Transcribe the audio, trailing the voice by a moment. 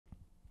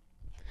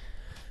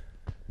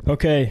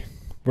Okay,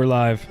 we're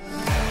live.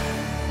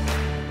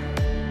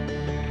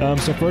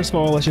 So first of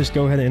all, let's just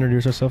go ahead and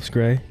introduce ourselves.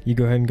 Gray, you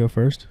go ahead and go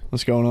first.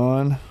 What's going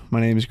on?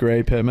 My name is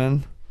Gray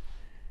Pittman,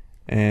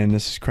 and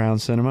this is CRWN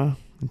Cinema.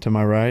 And to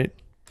my right,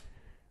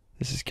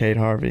 this is Kade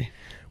Harvey.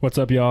 What's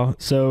up, y'all?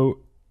 So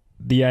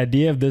the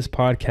idea of this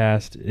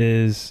podcast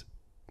is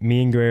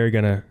me and Gray are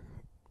going to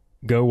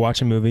go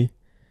watch a movie.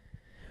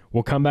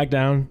 We'll come back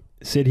down,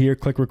 sit here,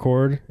 click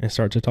record, and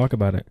start to talk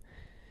about it.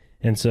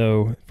 And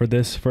so for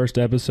this first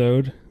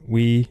episode,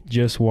 we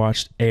just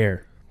watched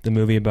Air, the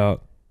movie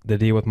about the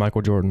deal with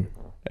Michael Jordan.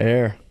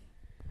 Air.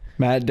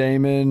 Matt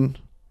Damon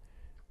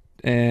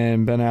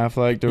and Ben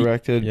Affleck,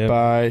 directed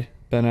by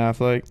Ben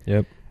Affleck.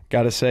 Yep.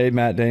 Gotta say,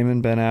 Matt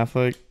Damon, Ben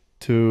Affleck,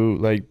 two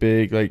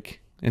big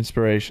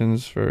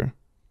inspirations for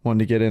wanting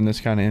to get in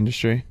this kind of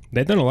industry.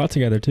 They've done a lot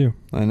together too.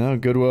 I know.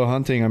 Good Will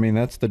Hunting. I mean,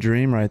 that's the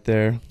dream right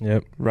there.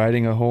 Yep.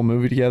 Writing a whole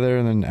movie together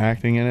and then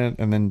acting in it,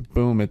 and then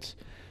boom, it's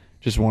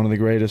just one of the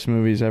greatest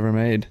movies ever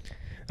made.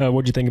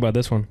 What'd you think about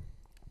this one?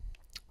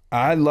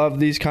 I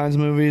love these kinds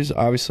of movies.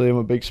 Obviously, I'm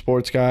a big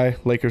sports guy.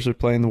 Lakers are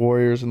playing the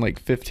Warriors in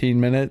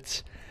 15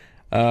 minutes.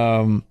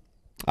 I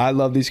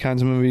love these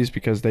kinds of movies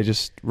because they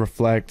just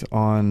reflect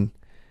on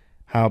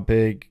how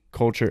big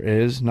culture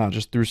is, not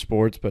just through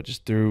sports, but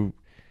just through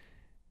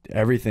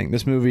everything.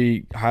 This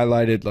movie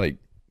highlighted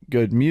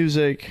good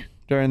music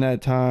during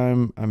that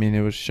time. I mean,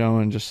 it was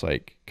showing just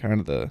kind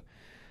of the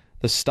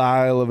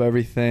style of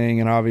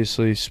everything, and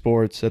obviously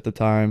sports at the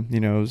time,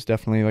 it was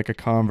definitely a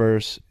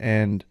Converse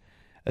and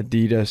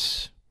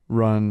Adidas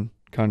run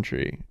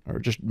country, or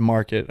just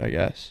market, I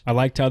guess. I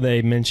liked how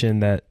they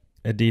mentioned that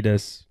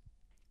Adidas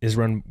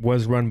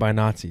was run by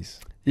Nazis.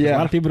 Yeah, a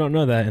lot of people don't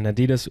know that, and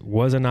Adidas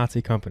was a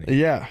Nazi company.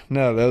 Yeah,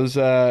 no, that was.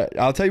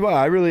 I'll tell you what,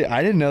 I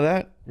didn't know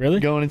that.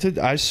 Really? Going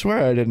into, I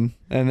swear I didn't.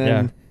 And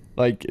then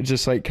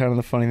just kind of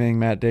the funny thing,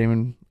 Matt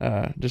Damon,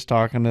 just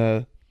talking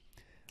to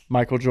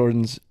Michael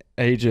Jordan's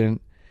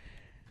agent.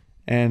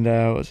 And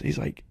he's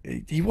like,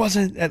 he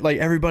wasn't at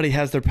everybody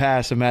has their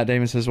past. And Matt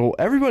Damon says, well,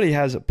 everybody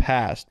has a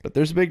past, but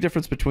there's a big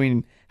difference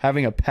between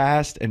having a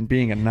past and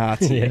being a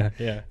Nazi.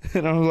 Yeah.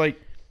 And I was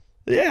like,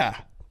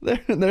 yeah,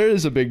 there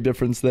is a big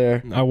difference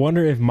there. I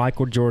wonder if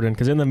Michael Jordan,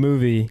 because in the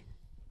movie,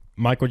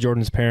 Michael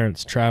Jordan's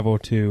parents travel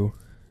to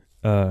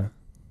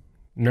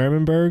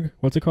Nuremberg.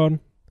 What's it called?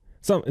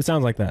 It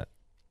sounds like that.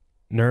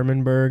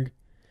 Nuremberg.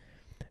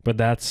 But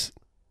that's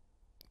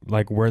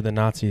where the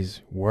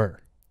Nazis were.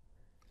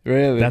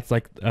 Really? That's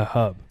a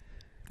hub.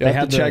 You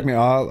have to check me.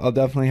 I'll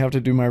definitely have to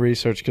do my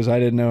research because I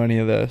didn't know any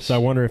of this. So I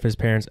wonder if his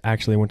parents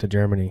actually went to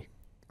Germany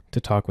to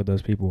talk with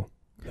those people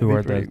who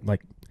are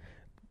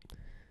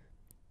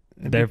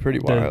they're pretty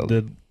wild.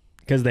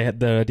 Because they had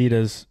the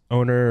Adidas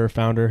owner or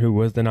founder who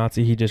was the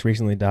Nazi. He just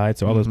recently died,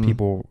 so all those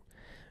people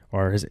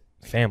are his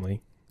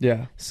family.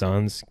 Yeah,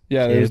 sons.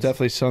 Yeah, kids. there's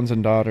definitely sons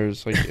and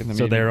daughters in the.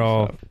 So they're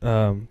all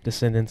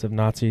descendants of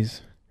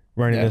Nazis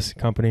running this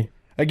company.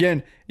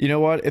 Again, you know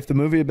what? If the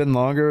movie had been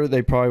longer,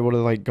 they probably would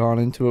have gone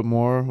into it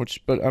more.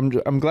 But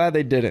I'm glad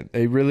they didn't.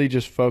 They really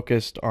just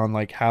focused on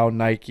how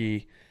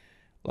Nike,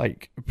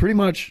 pretty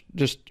much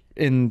just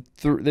in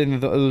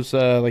those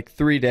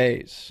 3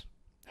 days,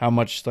 how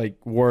much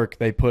work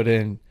they put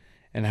in,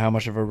 and how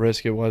much of a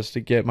risk it was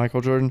to get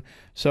Michael Jordan.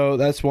 So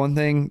that's one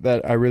thing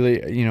that I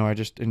really I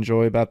just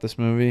enjoy about this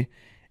movie.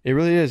 It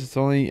really is. It's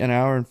only an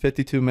hour and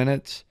 52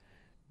 minutes,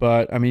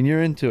 but I mean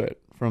you're into it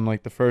from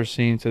the first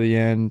scene to the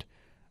end.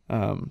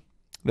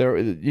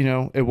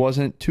 It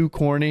wasn't too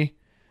corny.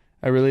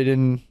 I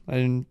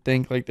didn't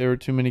think there were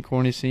too many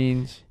corny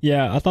scenes.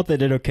 Yeah, I thought they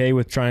did okay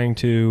with trying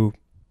to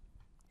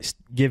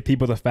give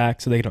people the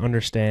facts so they can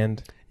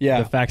understand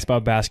the facts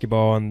about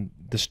basketball and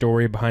the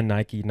story behind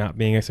Nike not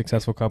being a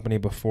successful company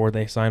before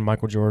they signed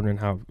Michael Jordan, and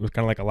how it was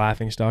kind of a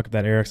laughingstock of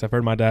that era. 'Cause I've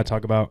heard my dad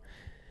talk about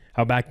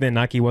how back then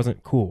Nike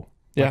wasn't cool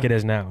like it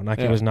is now.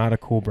 Nike was not a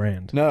cool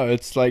brand. No,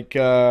 it's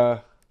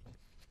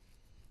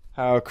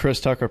how Chris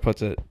Tucker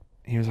puts it.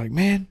 He was like,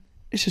 man,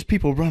 it's just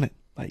people running.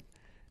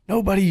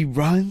 Nobody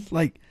runs.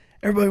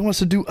 Everybody wants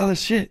to do other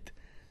shit.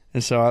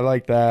 And so I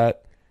like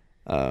that.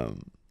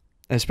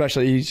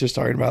 Especially he's just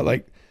talking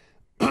about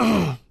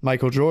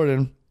Michael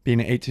Jordan being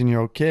an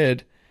 18-year-old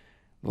kid,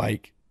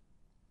 black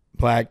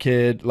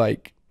kid.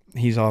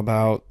 He's all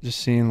about just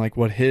seeing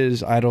what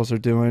his idols are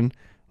doing.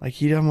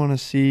 He doesn't want to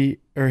see,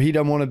 or he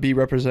doesn't want to be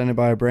represented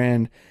by a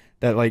brand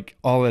that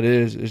all it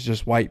is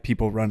just white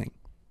people running.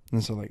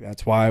 And so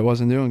that's why I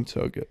wasn't doing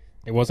so good.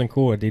 It wasn't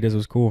cool. Adidas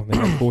was cool. They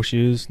had cool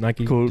shoes.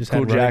 Nike just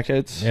had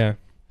jackets.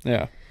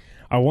 Yeah.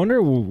 I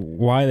wonder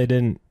why they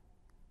didn't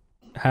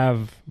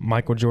have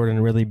Michael Jordan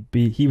really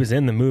be. He was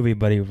in the movie,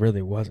 but he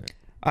really wasn't.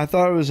 I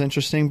thought it was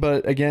interesting,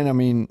 but again, I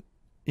mean,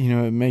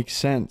 it makes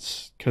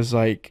sense because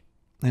an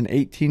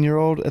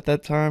 18-year-old at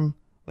that time,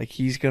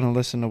 he's gonna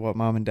listen to what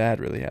mom and dad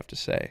really have to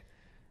say,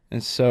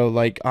 and so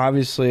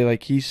obviously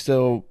he's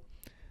still,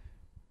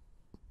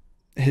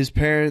 his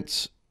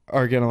parents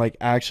are gonna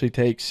actually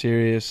take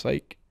serious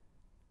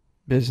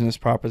business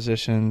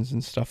propositions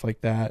and stuff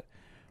like that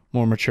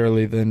more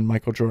maturely than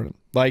Michael Jordan.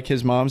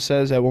 His mom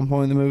says at one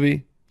point in the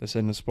movie, this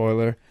isn't a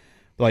spoiler,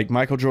 Like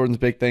Michael Jordan's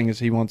big thing is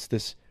he wants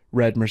this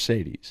red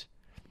Mercedes.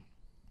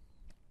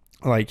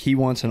 Like he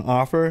wants an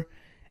offer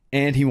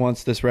and he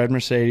wants this red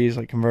Mercedes,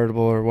 like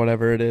convertible or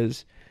whatever it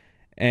is.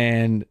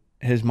 And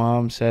his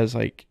mom says,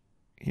 like,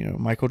 you know,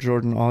 Michael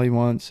Jordan, all he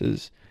wants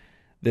is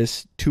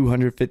this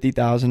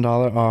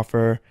 $250,000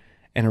 offer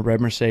and a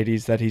red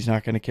Mercedes that he's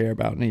not going to care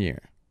about in a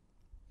year.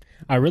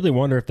 I really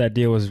wonder if that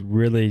deal was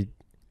really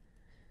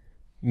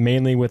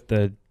mainly with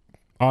the,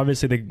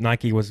 obviously the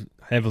Nike was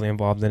heavily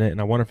involved in it, and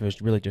I wonder if it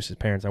was really just his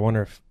parents. I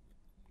wonder if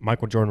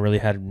Michael Jordan really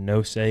had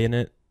no say in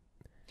it.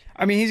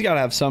 I mean, he's got to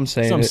have some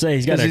say. Some say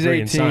he's got to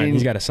agree and 18. sign.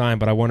 He's got to sign,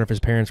 but I wonder if his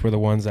parents were the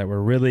ones that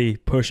were really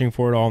pushing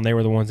for it all, and they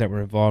were the ones that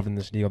were involved in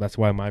this deal. That's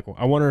why Michael.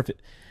 I wonder if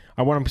it,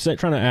 what I'm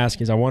trying to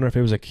ask is, I wonder if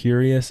it was a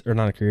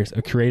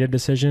creative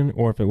decision,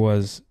 or if it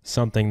was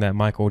something that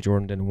Michael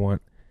Jordan didn't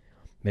want.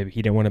 Maybe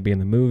he didn't want to be in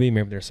the movie.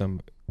 Maybe there's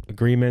some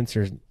agreements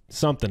or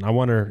something. I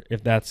wonder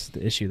if that's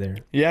the issue there.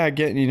 Yeah,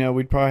 again, you know,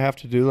 we'd probably have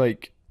to do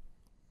like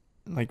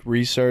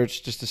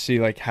research just to see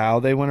like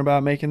how they went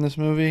about making this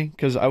movie,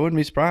 because I wouldn't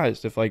be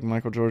surprised if like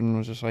Michael Jordan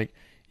was just like,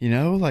 you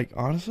know, like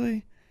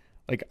honestly,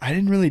 like I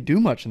didn't really do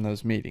much in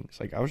those meetings.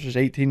 Like I was just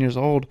 18 years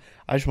old.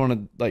 I just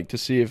wanted like to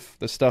see if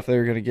the stuff they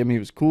were going to give me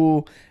was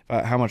cool,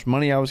 how much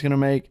money I was going to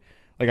make.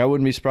 Like I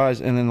wouldn't be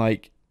surprised. And then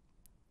like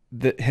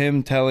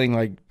him telling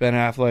like Ben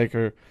Affleck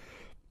or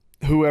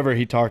whoever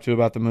he talked to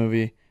about the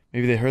movie,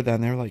 maybe they heard that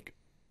and they were like,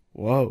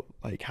 whoa,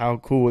 like how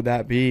cool would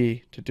that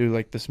be to do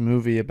like this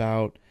movie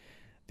about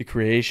the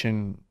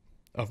creation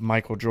of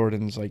Michael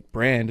Jordan's like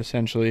brand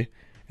essentially,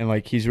 and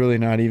like he's really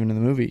not even in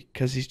the movie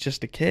because he's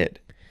just a kid.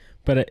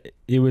 But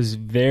it was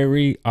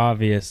very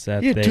obvious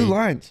that he had 2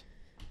 lines.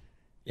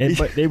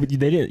 But they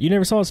didn't. You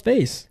never saw his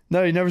face.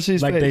 No, you never see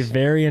his face. Like they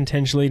very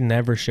intentionally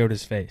never showed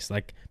his face.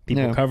 Like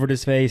people covered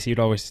his face. He'd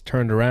always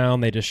turned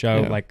around. They just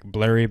show like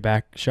blurry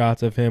back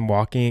shots of him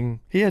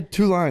walking. He had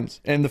 2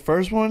 lines, and the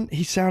first one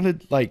he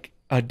sounded like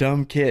a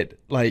dumb kid.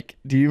 Like,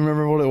 do you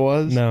remember what it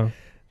was? No.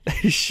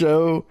 They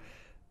show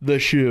the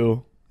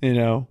shoe. You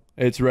know,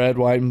 it's red,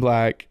 white, and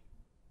black.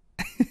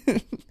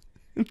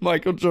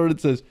 Michael Jordan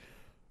says,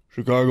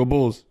 "Chicago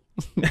Bulls."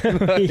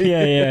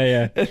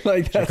 yeah. And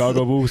like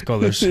Chicago Bulls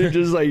colors.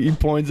 Just like he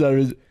points at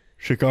his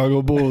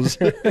Chicago Bulls.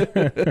 Yeah.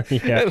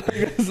 And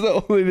like, that's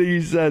the only thing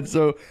he said.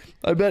 So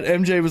I bet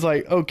MJ was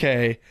like,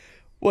 okay,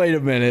 wait a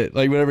minute.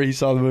 Like whenever he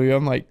saw the movie,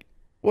 I'm like,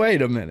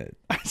 wait a minute.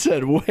 I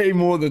said way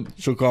more than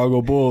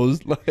Chicago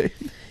Bulls. Like,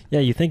 yeah,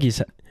 you think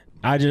he's.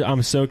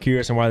 I'm so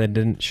curious on why they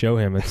didn't show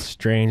him. It's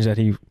strange that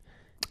they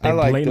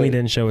blatantly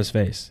didn't show his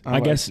face.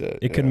 I guess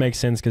it could make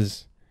sense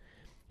because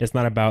it's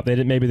not about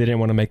maybe they didn't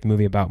want to make the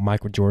movie about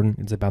Michael Jordan.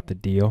 It's about the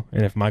deal,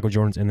 and if Michael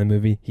Jordan's in the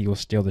movie, he will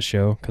steal the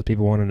show because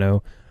people want to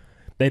know.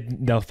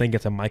 They'll think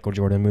it's a Michael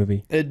Jordan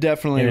movie. It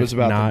definitely was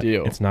about the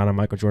deal. It's not a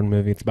Michael Jordan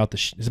movie. It's about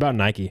it's about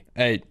Nike.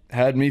 Hey,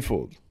 had me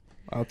fooled.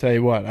 I'll tell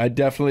you what. I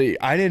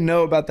didn't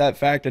know about that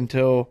fact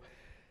until,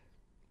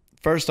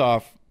 first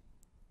off,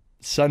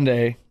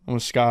 Sunday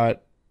with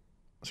Scott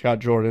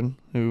Jordan,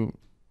 who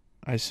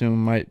I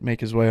assume might make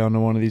his way onto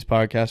one of these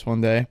podcasts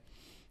one day.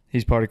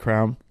 He's part of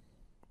Crown.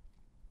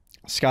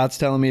 Scott's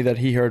telling me that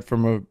he heard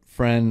from a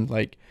friend,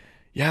 like,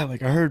 yeah,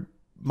 like I heard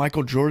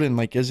Michael Jordan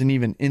like isn't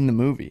even in the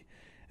movie.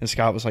 And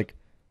Scott was like,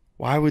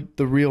 why would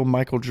the real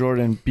Michael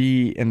Jordan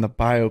be in the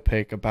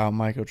biopic about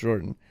Michael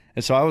Jordan?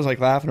 And so I was like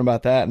laughing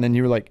about that. And then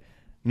you were like,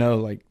 no,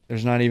 like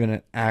there's not even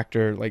an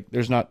actor. Like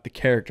there's not the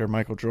character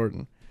Michael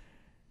Jordan.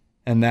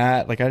 And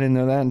that, like I didn't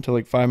know that until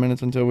like 5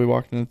 minutes until we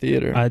walked in the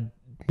theater.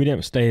 We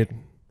didn't stay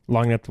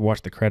long enough to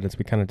watch the credits.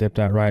 We kind of dipped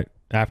out right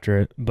after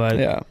it. But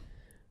yeah,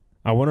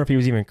 I wonder if he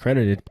was even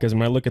credited, because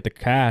when I look at the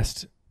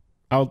cast,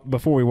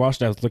 before we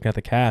watched it, I was looking at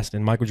the cast,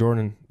 and Michael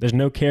Jordan, there's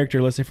no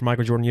character listed for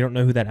Michael Jordan. You don't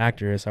know who that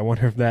actor is. I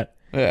wonder if that...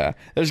 Yeah,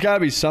 there's got to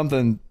be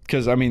something,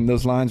 because, I mean,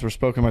 those lines were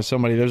spoken by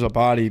somebody. There's a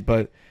body,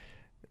 but,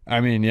 I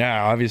mean,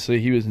 yeah,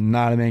 obviously he was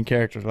not a main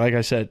character. Like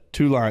I said,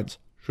 2 lines,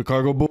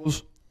 Chicago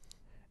Bulls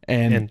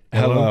and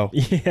hello.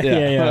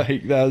 Yeah.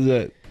 Like, that was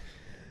it.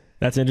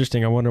 That's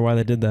interesting. I wonder why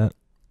they did that.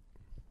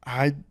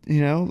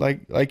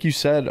 Like you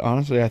said,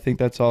 honestly, I think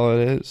that's all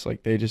it is.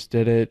 Like, they just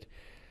did it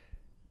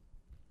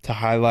to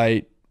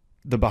highlight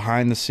the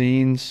behind the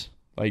scenes,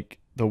 like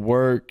the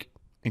work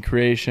and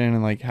creation,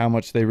 and like how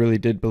much they really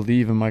did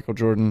believe in Michael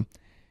Jordan,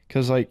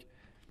 because like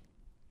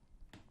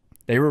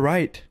they were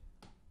right.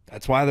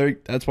 That's why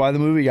the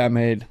movie got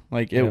made.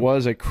 Like it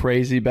was a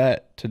crazy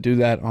bet to do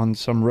that on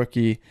some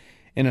rookie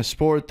in a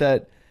sport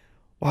that,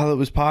 while it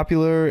was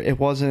popular, it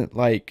wasn't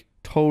like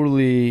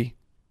totally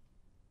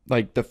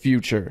like the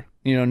future.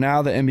 You know,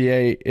 now the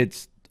NBA,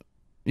 it's,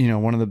 you know,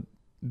 one of the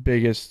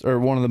biggest or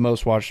one of the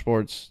most watched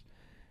sports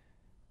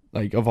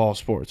like of all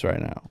sports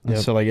right now. Yep.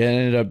 So like it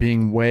ended up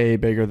being way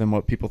bigger than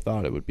what people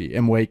thought it would be,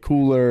 and way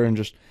cooler, and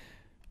just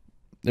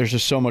there's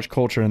just so much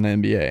culture in the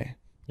NBA.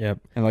 Yep.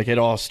 And like it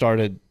all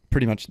started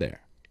pretty much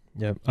there.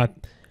 Yep.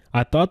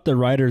 I thought the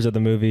writers of the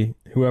movie,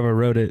 whoever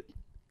wrote it,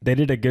 they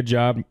did a good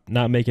job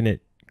not making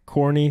it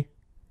corny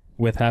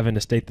with having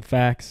to state the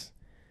facts.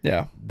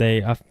 Yeah.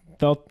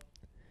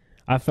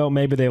 I felt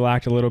maybe they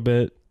lacked a little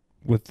bit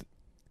with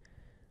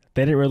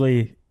they didn't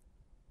really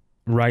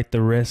write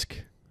the risk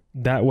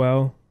that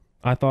well,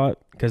 I thought,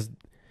 because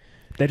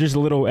they just a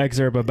little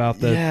excerpt about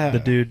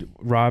the dude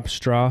Rob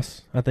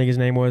Strauss, I think his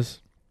name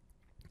was,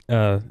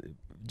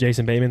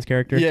 Jason Bateman's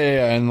character.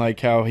 Yeah, and like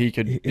how he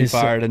could be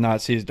fired and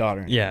not see his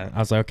daughter. Yeah, I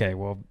was like, okay,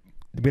 well,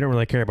 we don't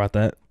really care about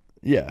that.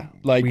 Yeah,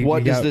 like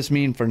what does this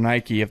mean for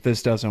Nike if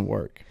this doesn't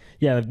work?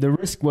 Yeah, the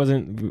risk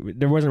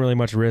there wasn't really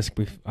much risk.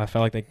 I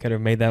felt like they could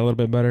have made that a little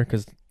bit better,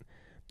 because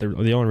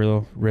the only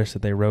real risk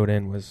that they wrote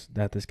in was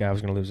that this guy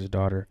was going to lose his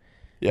daughter.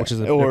 Yeah, which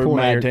is or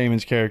Matt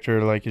Damon's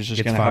character like is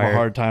just going to have a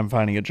hard time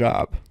finding a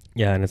job.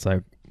 Yeah, and it's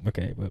like,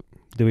 okay, but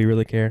do we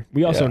really care?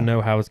 We also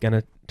know how it's going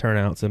to turn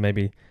out, so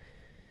maybe,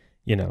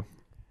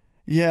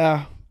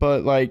 Yeah,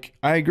 but like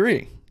I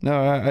agree. No,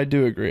 I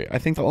do agree. I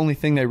think the only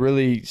thing they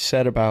really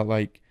said about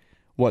like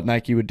what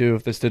Nike would do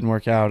if this didn't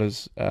work out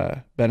is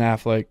Ben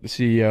Affleck, the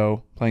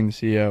CEO, playing the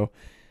CEO,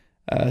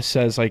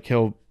 says like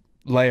he'll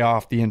lay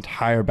off the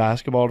entire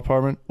basketball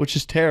department, which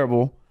is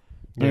terrible.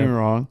 Don't get me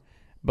wrong,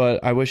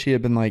 but I wish he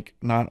had been like,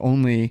 not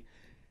only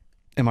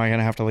am I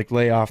gonna have to like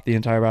lay off the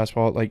entire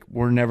basketball, like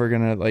we're never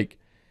gonna like,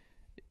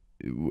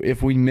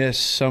 if we miss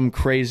some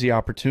crazy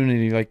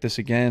opportunity like this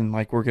again,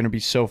 like we're gonna be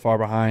so far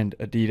behind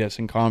Adidas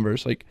and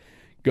Converse, like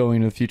going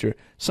into the future,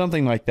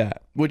 something like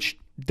that, which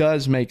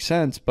does make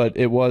sense, but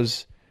it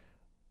was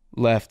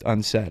left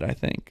unsaid, I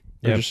think.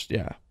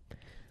 I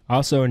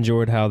also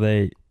enjoyed how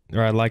I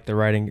liked the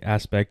writing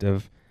aspect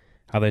of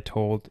how they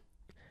told.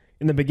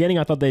 In the beginning,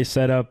 I thought they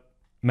set up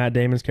Matt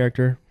Damon's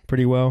character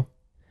pretty well,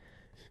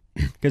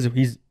 because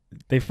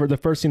for the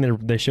first scene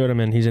they showed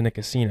him in, he's in a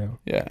casino.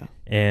 Yeah.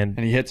 And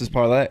he hits his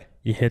parlay.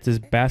 He hits his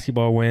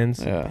basketball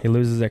wins. Yeah. He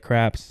loses at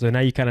craps. So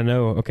now you kind of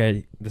know,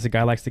 okay, this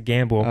guy likes to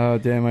gamble. Oh,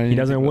 damn. He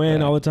doesn't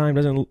win all the time,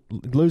 doesn't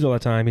lose all the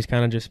time. He's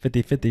kind of just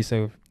 50-50.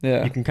 So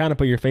you can kind of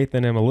put your faith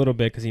in him a little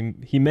bit, because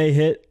he may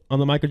hit on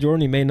the Michael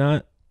Jordan. He may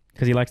not,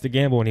 because he likes to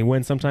gamble, and he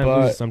wins sometimes,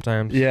 loses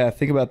sometimes. Yeah,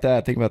 think about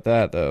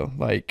that, though.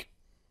 Like,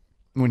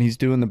 when he's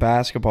doing the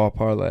basketball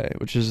parlay,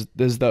 this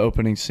is the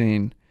opening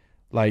scene,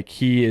 like,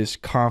 he is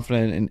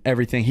confident in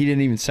everything. He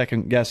didn't even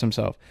second guess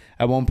himself.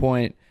 At one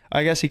point,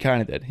 I guess he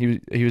kind of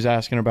did. He was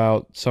asking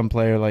about some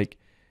player like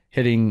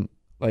hitting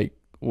like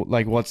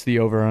what's the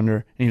over under,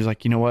 and he was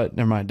like, you know what?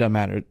 Never mind, doesn't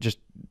matter. Just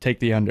take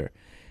the under.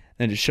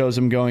 And it shows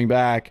him going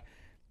back,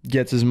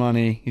 gets his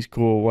money. He's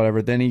cool,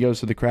 whatever. Then he goes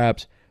to the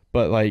craps,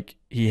 but like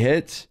he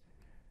hits,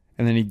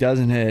 and then he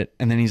doesn't hit,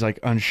 and then he's like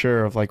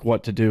unsure of like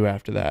what to do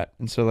after that.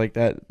 And so like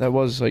that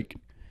was like.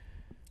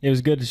 It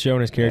was good to show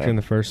in his character in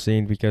the first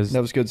scene, because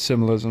that was good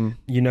symbolism.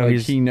 Like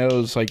he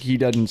knows, like he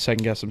doesn't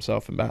second guess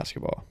himself in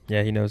basketball.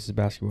 Yeah, he knows his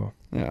basketball.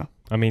 Yeah.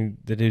 I mean,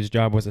 the dude's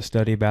job was to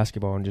study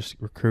basketball and just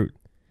recruit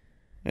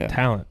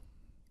talent.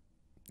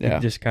 Yeah.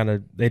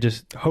 They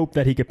just hope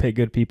that he could pick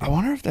good people. I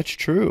wonder if that's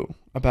true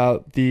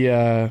about the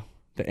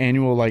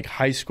annual like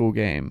high school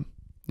game,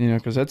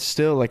 because that's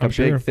still like a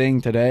big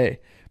thing today,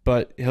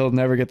 but he'll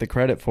never get the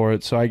credit for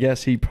it. So I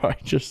guess he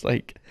probably just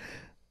like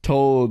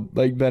told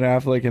like Ben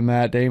Affleck and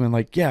Matt Damon,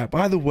 like, yeah,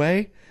 by the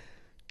way,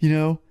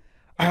 I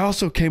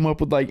also came up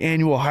with like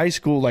annual high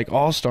school like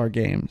all-star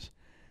games.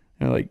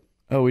 And they're like,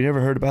 oh, we never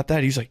heard about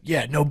that. He's like,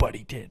 yeah,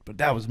 nobody did, but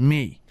that was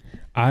me.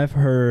 I've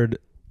heard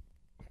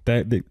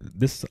that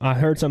I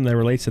heard something that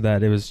relates to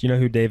that. It was,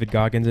 who David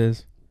Goggins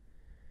is?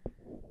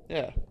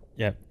 Yeah.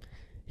 Yeah.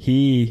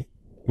 He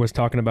was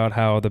talking about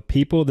how the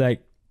people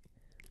that,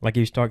 like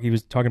he was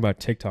talking about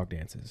TikTok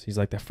dances. He's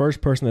like, the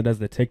first person that does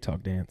the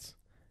TikTok dance,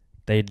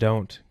 they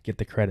don't get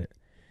the credit.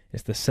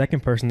 It's the second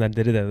person that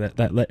did it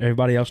that let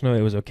everybody else know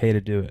it was okay to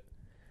do it.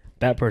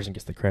 That person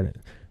gets the credit.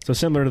 So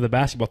similar to the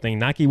basketball thing,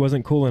 Nike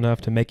wasn't cool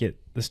enough to make it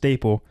the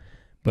staple,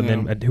 but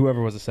then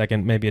whoever was the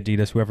second, maybe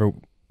Adidas, whoever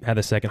had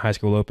the second high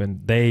school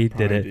open, they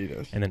did it,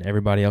 Adidas. And then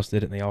everybody else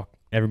did it, and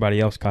everybody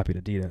else copied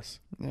Adidas.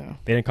 Yeah,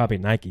 they didn't copy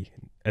Nike.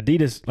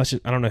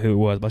 Adidas, I don't know who it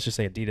was, but let's just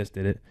say Adidas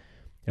did it.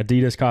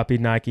 Adidas copied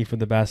Nike for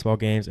the basketball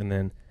games, and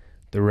then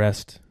the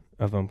rest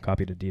of them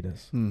copied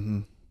Adidas.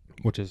 Mm-hmm.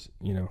 Which is,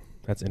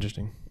 that's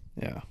interesting.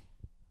 Yeah.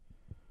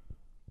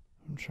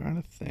 I'm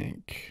trying to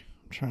think.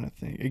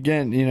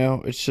 Again,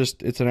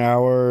 it's an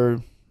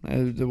hour.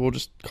 We'll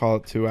just call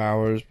it 2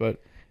 hours,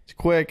 but it's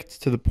quick. It's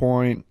to the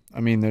point.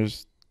 I mean,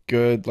 there's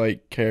good,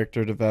 like,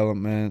 character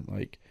development.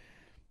 Like,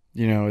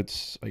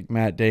 it's like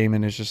Matt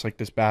Damon is just like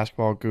this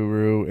basketball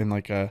guru in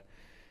like a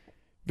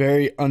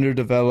very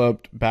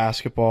underdeveloped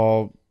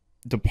basketball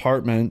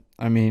department.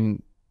 I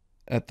mean,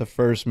 at the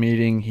first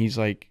meeting, he's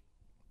like,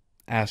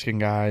 asking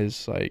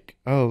guys like,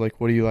 oh,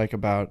 like, what do you like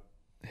about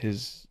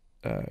his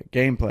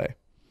gameplay?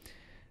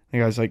 The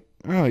guy's like,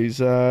 oh, he's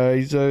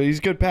a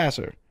good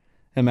passer.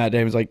 And Matt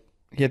Damon's like,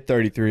 he had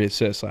 33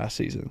 assists last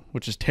season,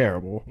 which is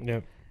terrible.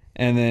 Yep.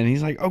 And then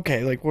he's like,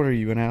 okay, like, what are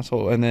you, an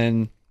asshole? And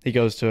then he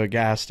goes to a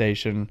gas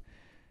station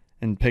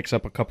and picks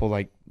up a couple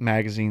like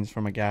magazines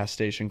from a gas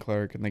station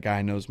clerk, and the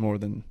guy knows more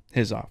than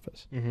his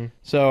office. Mm-hmm.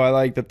 So I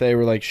like that they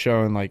were like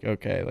showing like,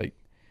 okay, like,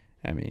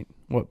 I mean,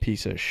 what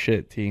piece of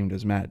shit team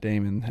does Matt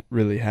Damon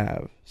really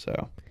have?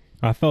 So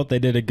I felt they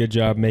did a good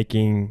job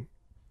making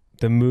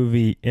the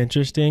movie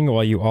interesting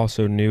while you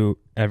also knew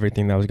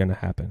everything that was going to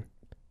happen.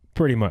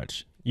 Pretty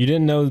much. You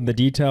didn't know the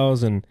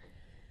details and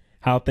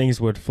how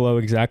things would flow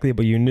exactly,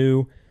 but you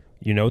know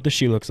what the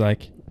shoe looks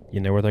like. You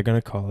know what they're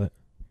going to call it.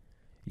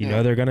 You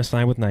know they're going to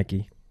sign with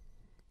Nike.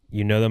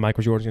 You know that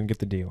Michael Jordan's going to get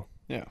the deal.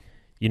 Yeah.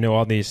 You know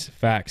all these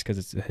facts because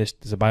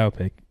it's a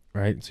biopic,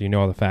 right? So you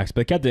know all the facts.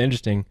 But it kept it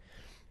interesting,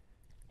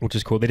 which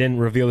is cool. They didn't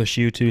reveal the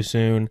shoe too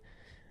soon.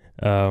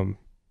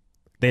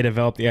 They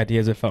developed the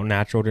ideas. It felt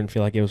natural. Didn't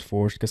feel like it was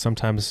forced, because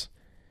sometimes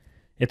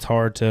it's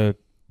hard to,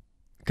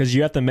 because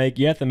you have to make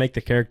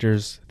the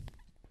characters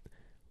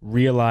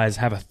realize,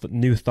 have a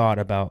new thought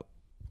about,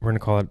 we're going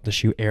to call it the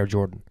shoe Air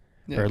Jordan,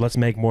 or let's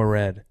make more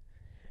red.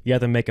 You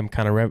have to make them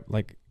kind of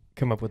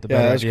come up with the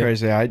better that's idea.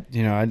 Crazy.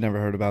 I'd never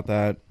heard about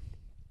that.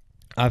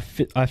 I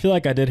feel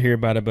like I did hear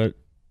about it, but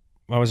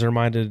I was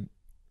reminded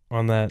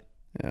on that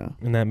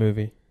in that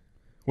movie,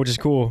 which is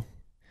cool.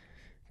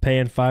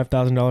 Paying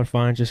 $5,000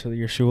 fine just so that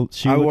your shoe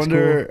looks cool.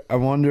 I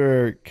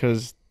wonder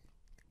because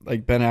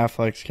like Ben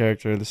Affleck's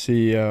character, the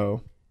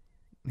CEO,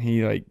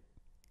 he like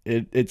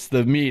it's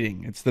the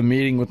meeting. It's the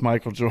meeting with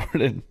Michael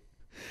Jordan,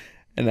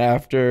 and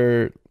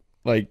after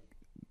like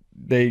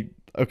so Ben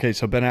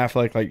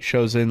Affleck like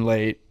shows in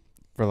late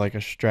for like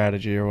a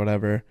strategy or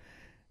whatever,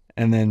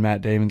 and then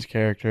Matt Damon's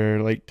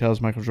character like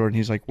tells Michael Jordan,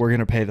 he's like, we're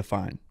gonna pay the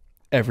fine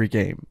every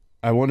game.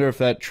 I wonder if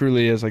that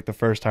truly is like the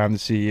first time the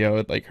CEO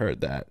had like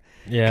heard that.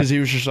 Yeah, because he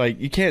was just like,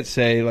 you can't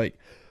say like,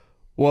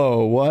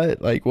 whoa,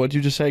 what? Like, what'd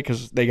you just say?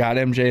 Because they got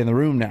MJ in the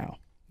room now,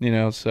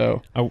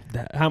 so.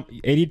 How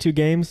 82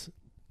 games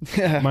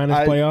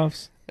minus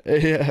playoffs?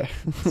 Yeah.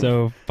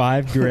 So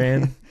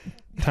 $5,000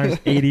 times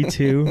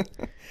 82.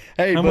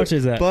 Hey, how much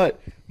is that?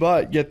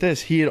 But get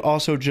this, he had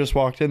also just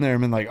walked in there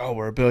and been like, oh,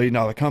 we're $1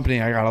 billion company.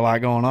 I got a lot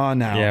going on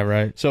now. Yeah,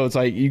 right. So it's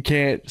like, you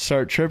can't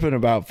start tripping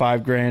about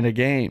 $5,000 a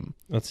game.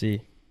 Let's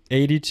see.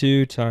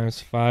 82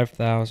 times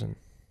 5,000.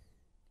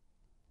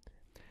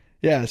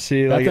 Yeah,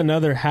 see, that's like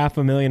another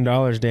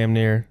 $500,000 damn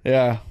near.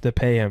 Yeah, to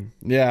pay him.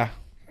 Yeah,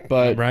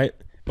 but right,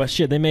 but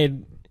shit, they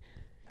made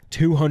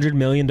 $200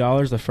 million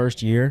the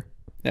first year.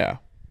 Yeah,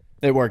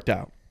 it worked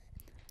out.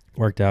 It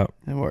worked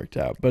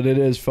out, but it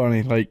is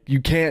funny. Like, you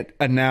can't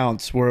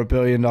announce we're $1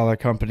 billion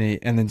company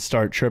and then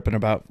start tripping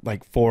about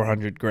like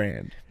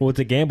 $400,000. Well, it's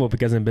a gamble,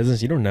 because in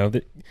business you don't know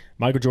that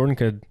Michael Jordan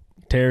could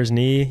tear his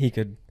knee. He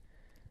could,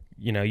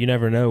 you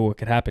never know what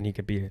could happen. He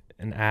could be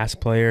an ass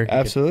player.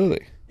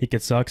 Absolutely. He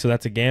could suck, so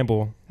that's a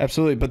gamble.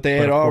 Absolutely, but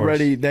they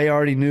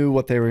already knew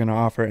what they were going to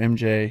offer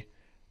MJ,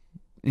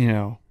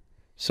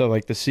 So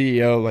like the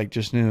CEO like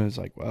just knew. It's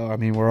like, well, I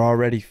mean, we're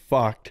already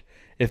fucked.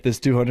 If this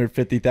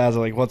 250,000,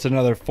 like, what's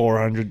another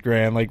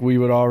 $400,000? Like, we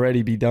would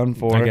already be done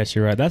for. I guess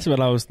you're right. That's what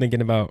I was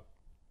thinking about.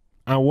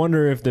 I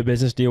wonder if the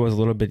business deal was a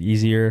little bit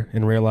easier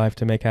in real life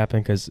to make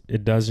happen, because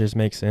it does just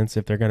make sense.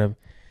 If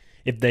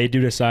they do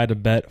decide to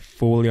bet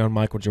fully on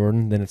Michael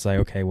Jordan, then it's like,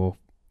 okay, well,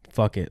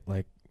 fuck it,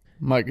 like.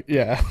 Like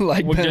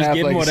we'll Ben just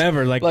give him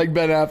whatever. Like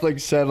Ben Affleck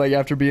said, like,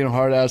 after being a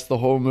hard ass the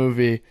whole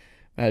movie,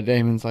 Matt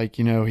Damon's like,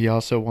 he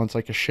also wants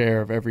like a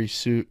share of every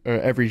suit or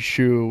every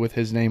shoe with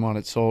his name on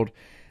it sold,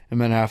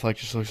 and Ben Affleck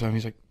just looks at him.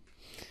 He's like,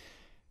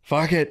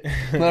 "Fuck it,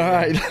 all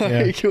right,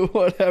 like,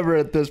 whatever."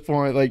 At this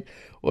point, like,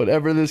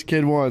 whatever this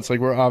kid wants, like,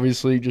 we're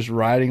obviously just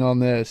riding on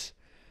this.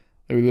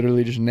 Like, we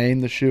literally just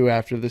named the shoe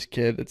after this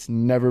kid that's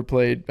never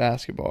played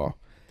basketball.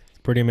 It's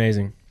pretty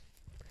amazing.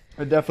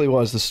 It definitely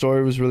was. The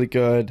story was really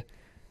good.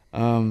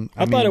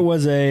 I thought it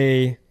was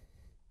a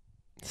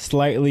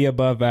slightly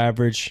above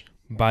average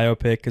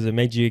biopic, because it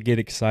made you get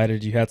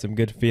excited. You had some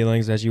good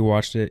feelings as you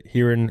watched it.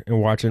 Hearing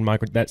and watching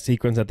Michael, that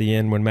sequence at the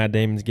end when Matt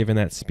Damon's giving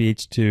that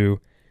speech to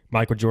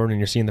Michael Jordan, and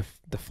you're seeing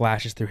the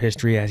flashes through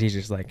history as he's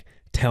just like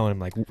telling him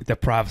like the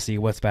prophecy,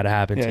 what's about to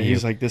happen to you. Yeah,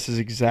 he's like, this is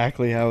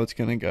exactly how it's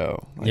gonna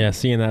go. Like, yeah,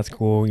 seeing that's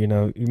cool.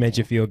 It made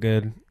you feel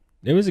good.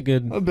 It was a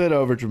bit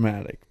over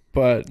dramatic,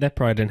 but that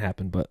probably didn't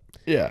happen. But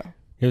yeah,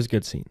 it was a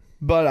good scene.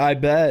 But I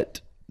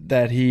bet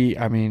that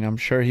I'm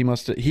sure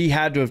he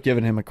had to have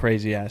given him a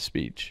crazy ass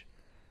speech.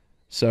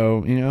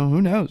 So,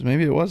 who knows?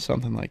 Maybe it was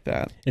something like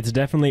that. It's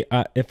definitely,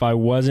 if I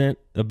wasn't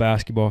a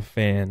basketball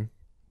fan,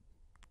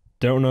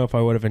 don't know if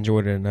I would have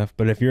enjoyed it enough.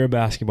 But if you're a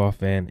basketball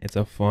fan, it's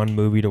a fun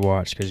movie to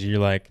watch, because you're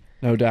like,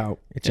 no doubt,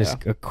 it's just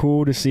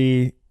cool to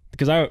see.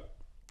 Because I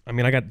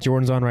got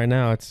Jordans on right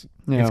now. It's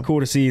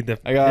cool to see the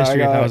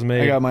history of how it was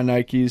made. I got my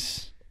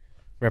Nikes.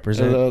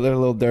 Represent. They're a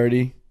little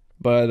dirty,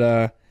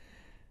 but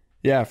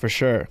yeah, for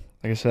sure.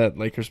 Like I said,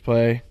 Lakers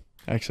play.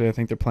 Actually, I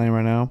think they're playing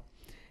right now.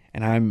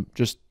 And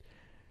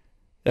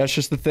that's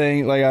just the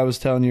thing. Like I was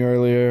telling you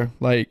earlier,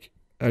 like,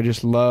 I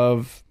just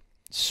love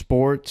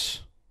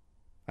sports.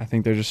 I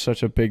think they're just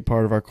such a big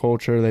part of our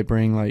culture. They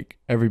bring like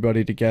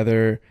everybody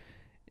together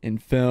in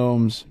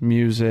films,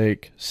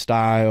 music,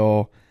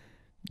 style,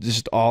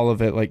 just all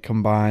of it like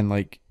combined,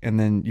 like, and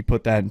then you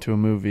put that into a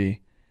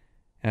movie.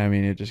 I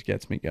mean, it just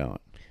gets me going.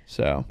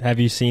 So, have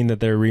you seen that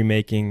they're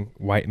remaking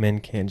White Men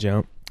Can't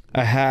Jump?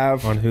 I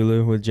have. On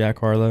Hulu with Jack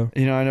Harlow. I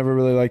never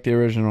really liked the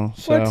original,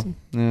 so it was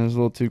a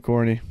little too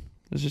corny.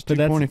 It's just too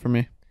corny for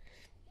me.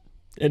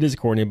 It is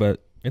corny,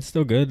 but It's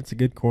still good. It's a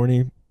good,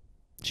 corny,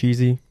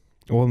 cheesy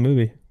old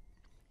movie.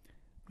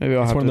 Maybe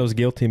I'll It's have one to. of those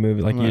guilty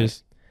movies. Like, you Right.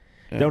 just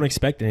Yeah. don't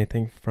expect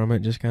anything from it.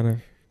 Just kind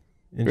of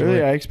enjoy Really,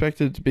 it. I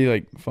expected it to be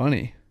like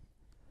funny.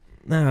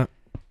 Nah.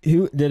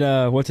 Who did,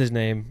 what's his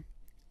name?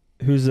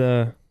 Who's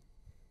the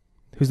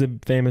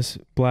famous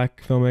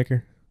black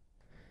filmmaker?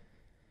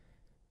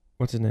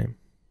 What's his name?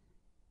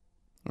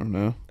 I don't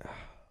know.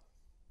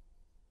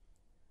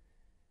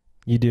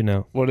 You do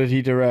know. What did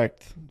he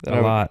direct?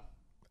 A lot.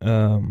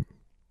 Name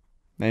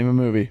a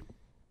movie.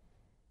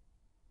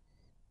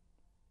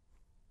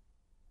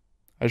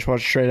 I just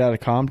watched Straight Outta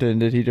Compton.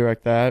 Did he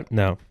direct that?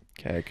 No.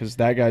 Okay, because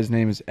that guy's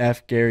name is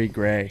F. Gary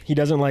Gray. He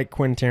doesn't like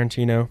Quentin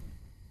Tarantino.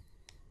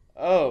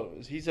 Oh,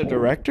 he's a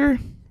director?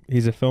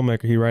 He's a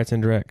filmmaker. He writes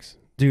and directs.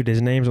 Dude,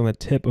 his name's on the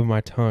tip of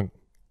my tongue.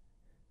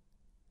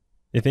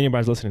 If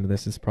anybody's listening to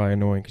this, it's probably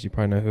annoying because you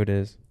probably know who it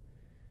is.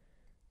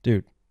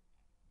 Dude.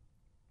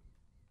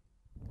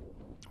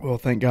 Well,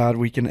 thank God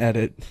we can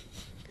edit.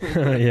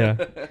 Yeah.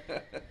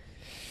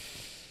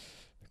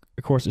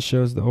 Of course, it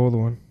shows the old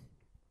one.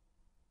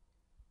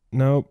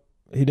 Nope.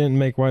 He didn't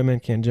make White Men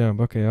Can't Jump.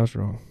 Okay, I was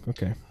wrong.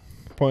 Okay.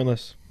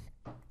 Pointless.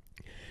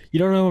 You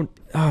don't know?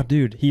 Oh,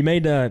 dude. He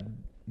made the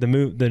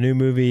new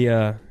movie.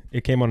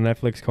 It came on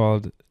Netflix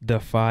called The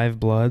Five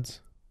Bloods.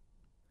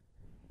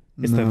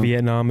 It's the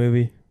Vietnam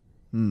movie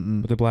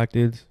with the black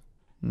dudes.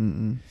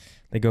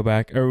 They go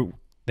back, or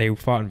they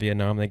fought in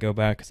Vietnam. They go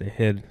back because they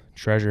hid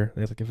treasure.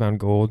 They found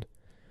gold.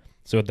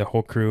 So the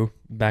whole crew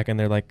back in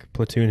their like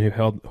platoon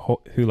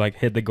who like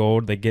hid the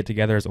gold, they get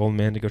together as old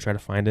men to go try to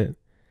find it,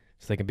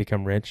 so they can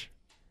become rich.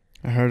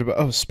 I heard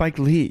about Spike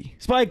Lee.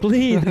 Spike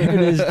Lee, there it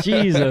is.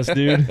 Jesus,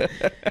 dude.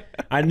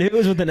 I knew it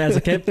was with an S.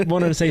 I kept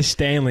wanting to say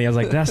Stanley. I was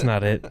like, that's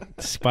not it.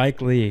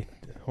 Spike Lee.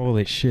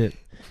 Holy shit.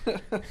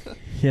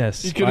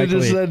 Yes. You could have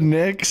just said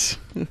Nick's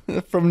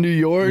from New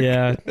York.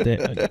 Yeah,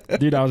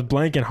 dude, I was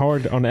blanking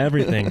hard on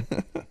everything.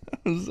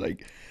 I was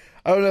like,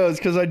 I don't know. It's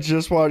because I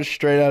just watched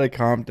Straight Outta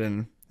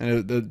Compton,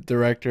 and the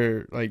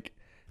director, like,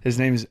 his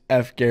name is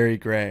F. Gary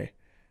Gray,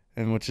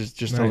 and which is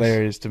just Nice.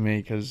 hilarious to me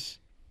because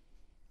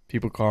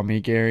people call me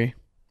Gary,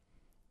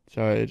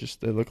 so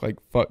it looked like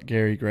fuck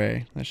Gary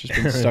Gray. That's just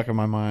been stuck in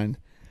my mind.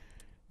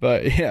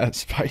 But yeah,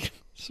 Spike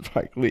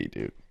Lee,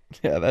 dude.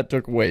 Yeah, that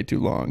took way too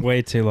long.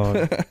 Way too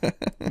long.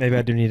 Maybe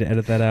I do need to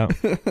edit that out.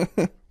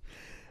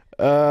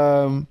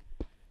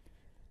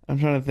 I'm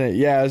trying to think.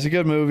 Yeah, it's a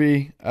good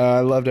movie. I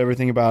loved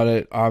everything about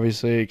it,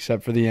 obviously,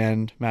 except for the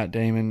end. Matt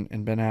Damon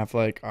and Ben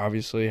Affleck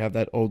obviously have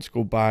that old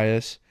school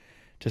bias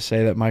to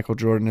say that Michael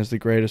Jordan is the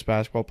greatest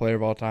basketball player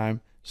of all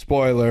time.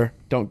 Spoiler,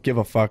 don't give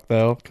a fuck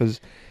though, because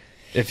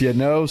if you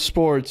know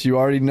sports, you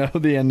already know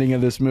the ending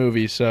of this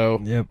movie. So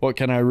Yep. what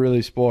can I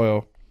really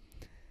spoil?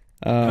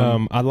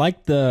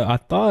 I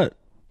thought,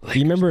 do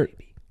you remember,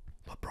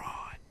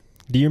 LeBron.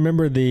 do you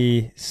remember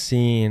the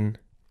scene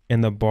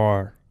in the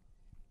bar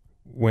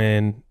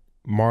when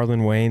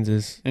Marlon Wayans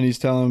is, And he's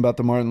telling him about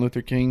the Martin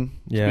Luther King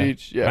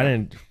speech. Yeah. I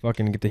didn't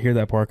fucking get to hear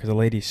that part because a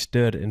lady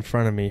stood in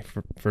front of me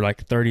for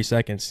like 30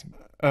 seconds.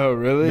 Oh,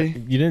 really?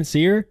 You didn't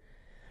see her?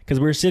 Because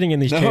we were sitting in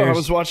these No, chairs. I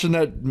was watching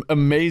that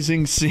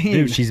amazing scene.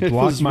 Dude, she's It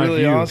blocked was my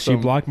really view. awesome.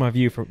 She blocked my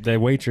view. The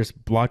waitress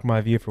blocked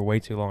my view for way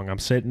too long. I'm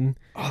sitting.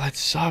 Oh, that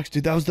sucks,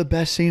 dude. That was the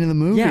best scene in the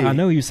movie. Yeah, I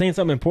know. You were saying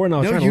something important. I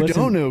was No, trying to you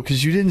listen. don't know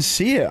because you didn't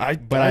see it.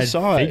 I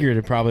saw it. figured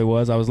it probably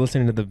was. I was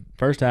listening to the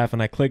first half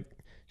and I clicked.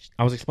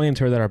 I was explaining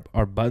to her that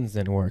our buttons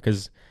didn't work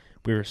because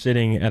we were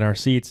sitting at our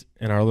seats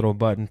and our little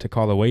button to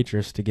call the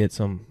waitress to get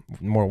some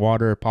more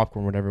water,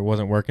 popcorn, whatever,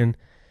 wasn't working.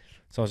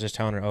 So I was just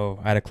telling her,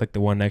 I had to click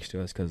the one next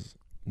to us because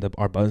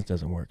our buttons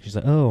doesn't work. She's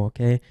like, oh,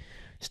 okay.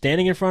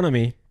 Standing in front of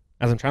me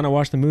as I'm trying to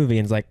watch the movie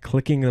and it's like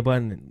clicking the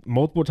button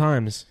multiple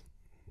times.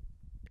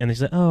 And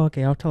she's like, oh,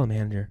 okay, I'll tell the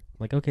manager. I'm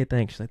like, okay,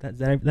 thanks. She's like, is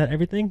that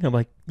everything? I'm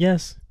like,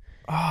 yes.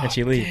 Oh, And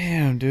she leaves.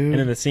 Damn, dude. And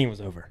then the scene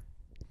was over.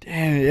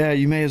 Damn, yeah.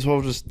 You may as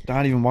well just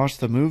not even watch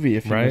the movie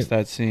if you Right. missed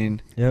that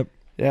scene. Yep.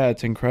 Yeah,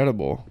 it's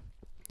incredible.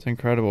 It's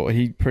incredible.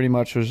 He pretty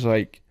much was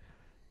like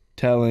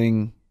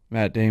telling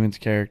Matt Damon's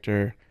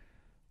character,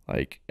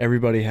 like,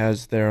 everybody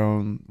has their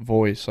own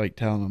voice, like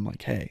telling him,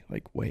 like, hey,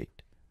 like,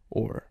 wait,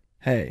 or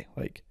hey,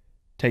 like,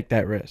 take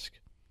that risk.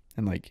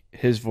 And like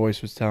his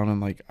voice was telling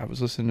him, like, I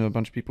was listening to a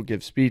bunch of people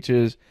give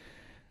speeches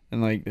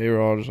and like they were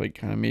all just like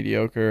kind of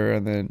mediocre,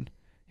 and then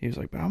he was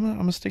like, but I'm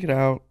gonna stick it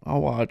out.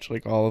 I'll watch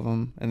like all of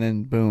them. And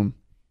then boom,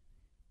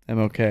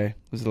 MLK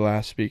was the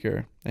last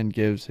speaker and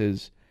gives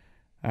his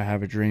I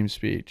Have a Dream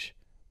speech.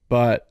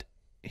 But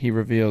he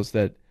reveals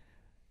that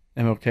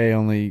MLK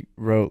only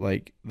wrote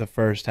like the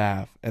first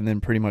half and then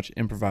pretty much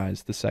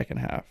improvised the second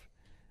half.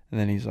 And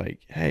then he's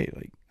like, hey,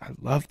 like, I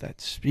love that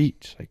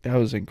speech. Like, that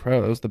was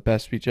incredible. That was the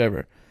best speech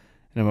ever.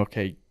 And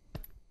MLK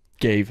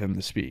gave him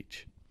the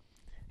speech.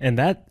 And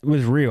that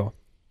was real.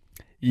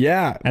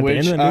 Yeah. At the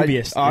end of the movie,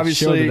 it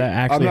obviously, showed that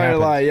actually I'm not going to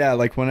happened. lie. Yeah.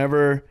 Like,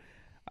 whenever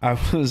I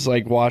was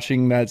like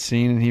watching that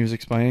scene and he was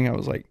explaining, I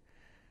was like,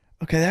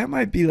 okay, that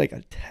might be like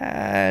a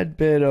tad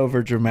bit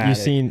over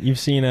dramatic. You've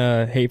seen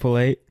Hateful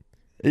Eight?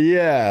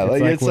 Yeah,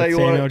 It's like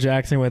Samuel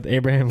Jackson with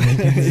Abraham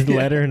Lincoln's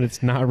letter, and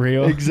it's not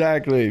real.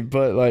 Exactly,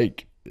 but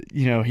like,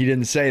 he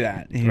didn't say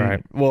that.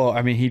 Right. Well,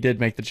 I mean, he did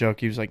make the joke.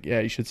 He was like, "Yeah,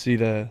 you should see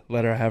the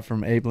letter I have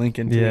from Abe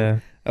Lincoln." Too. Yeah,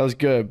 that was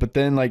good. But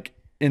then, like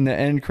in the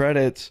end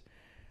credits,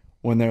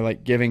 when they're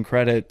like giving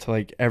credit to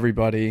like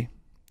everybody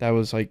that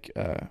was like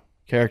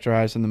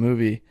characterized in the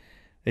movie,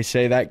 they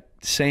say that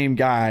same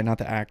guy, not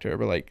the actor,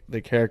 but like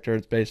the character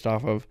it's based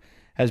off of,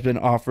 has been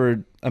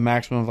offered a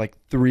maximum of like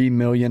 $3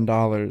 million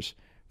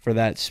for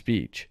that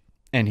speech,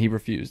 and he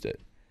refused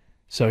it.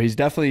 So he's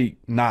definitely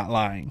not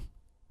lying.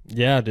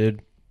 yeah,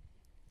 dude.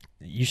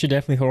 You should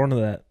definitely hold on to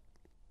that.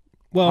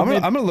 Well, I'm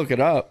gonna look it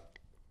up.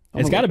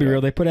 It's got to be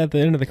real. They put it at the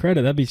end of the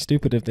credit. That'd be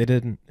stupid if they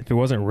didn't. If it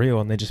wasn't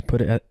real and they just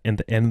put it in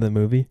the end of the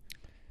movie.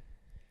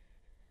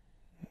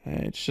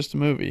 It's just a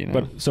movie,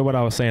 But so what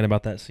I was saying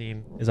about that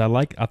scene is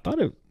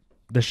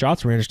the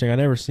shots were interesting. I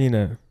never seen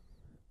a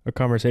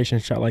conversation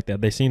shot like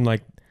that. They seemed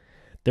like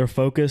they're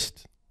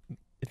focused.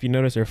 If you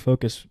notice, their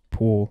focus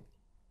pool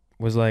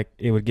was like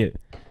it would get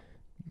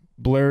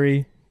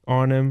blurry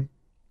on him.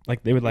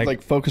 Like they would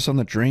like focus on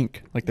the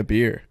drink, like the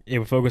beer. It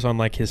would focus on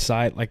like his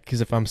side, like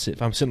because if I'm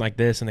sitting like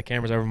this and the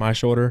camera's over my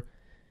shoulder,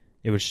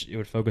 it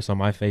would focus on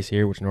my face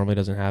here, which normally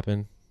doesn't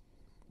happen.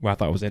 Well, I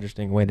thought was an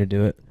interesting way to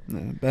do it.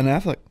 Ben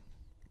Affleck,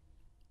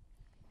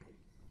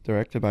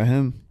 directed by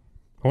him.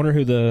 I wonder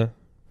who the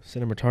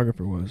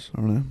cinematographer was.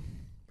 I don't know.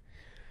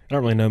 I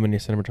don't really know many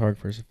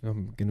cinematographers, if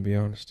I'm gonna be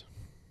honest.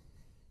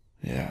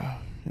 Yeah,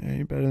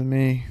 you're better than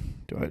me.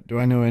 Do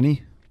I know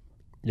any?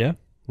 Yeah,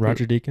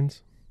 Roger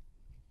Deakins.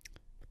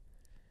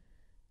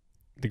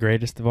 The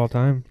greatest of all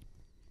time.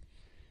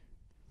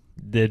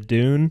 Did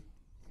Dune?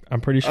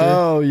 I'm pretty sure.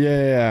 Oh,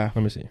 yeah.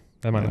 Let me see.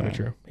 That might not be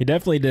true. He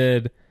definitely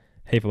did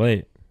Hateful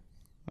Eight.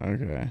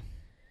 Okay.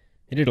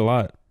 He did a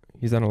lot.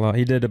 He's done a lot.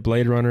 He did a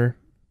Blade Runner,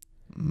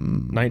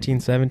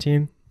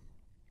 1917.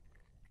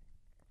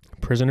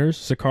 Prisoners,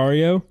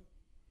 Sicario,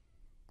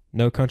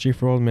 No Country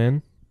for Old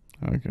Men.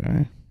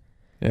 Okay.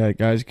 Yeah,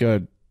 guy's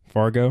good.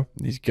 Fargo.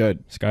 He's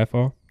good.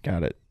 Skyfall.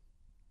 Got it.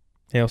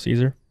 Hail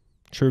Caesar.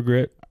 True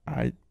Grit.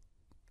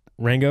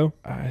 Rango.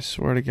 I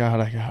swear to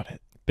God, I got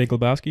it. Big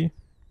Lebowski.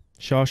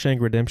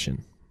 Shawshank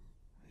Redemption.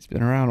 He's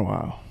been around a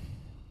while.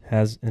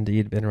 Has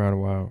indeed been around a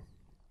while.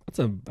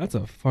 That's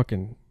a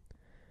fucking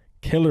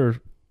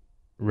killer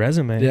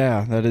resume.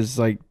 Yeah, that is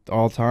like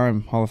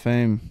all-time Hall of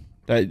Fame.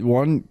 That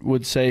one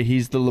would say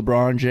he's the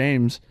LeBron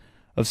James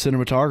of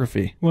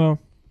cinematography. Well,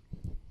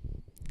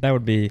 that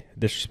would be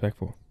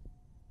disrespectful.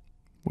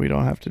 We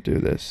don't have to do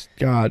this.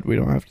 God, we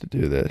don't have to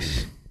do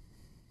this.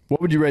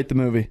 What would you rate the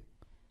movie?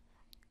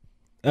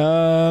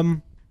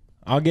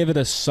 I'll give it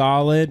a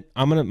solid.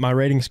 My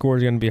rating score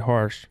is gonna be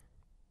harsh,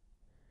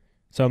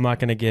 so I'm not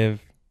gonna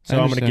give. So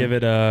I'm gonna give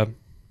it a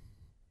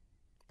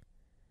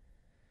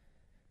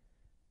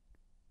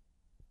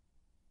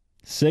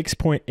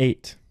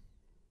 6.8.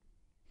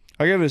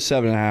 I'll give it a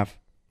 7.5.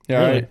 Yeah,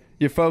 Really? right.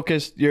 You're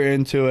focused. You're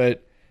into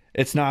it.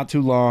 It's not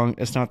too long.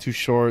 It's not too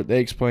short. They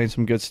explain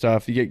some good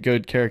stuff. You get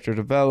good character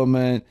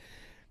development.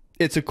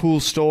 It's a cool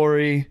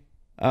story.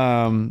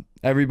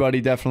 Everybody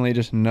definitely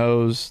just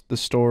knows the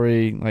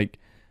story. Like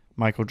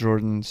Michael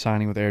Jordan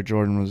signing with Air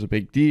Jordan was a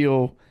big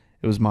deal.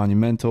 It was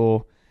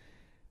monumental,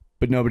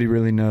 but nobody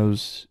really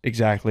knows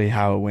exactly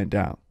how it went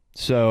down.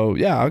 So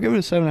yeah, I'll give it a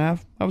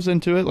 7.5. I was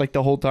into it like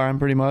the whole time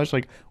pretty much.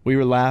 Like we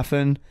were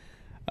laughing.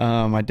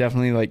 I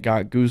definitely like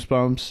got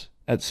goosebumps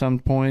at some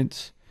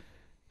points.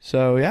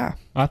 So yeah,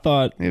 I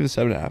thought maybe a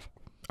 7.5.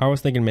 I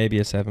was thinking maybe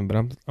a 7, but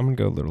I'm gonna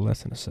go a little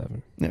less than a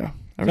 7. Yeah,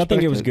 I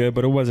think it was good,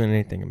 but it wasn't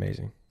anything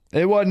amazing.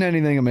 It wasn't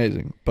anything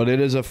amazing, but it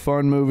is a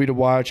fun movie to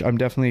watch. I'm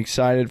definitely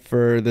excited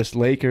for this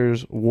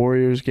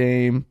Lakers-Warriors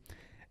game,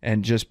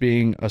 and just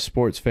being a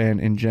sports fan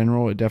in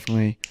general, it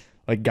definitely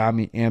like got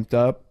me amped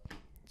up.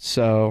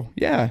 So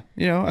yeah,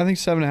 I think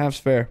 7.5 is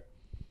fair.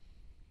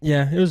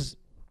 Yeah, it was.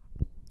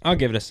 I'll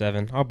give it a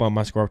 7. I'll bump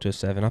my score up to a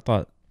 7. I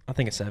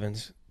think a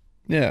 7's.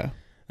 Yeah,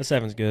 a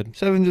 7's good.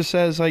 7 just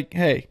says like,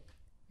 hey,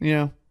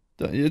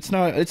 it's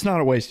not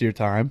a waste of your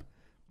time,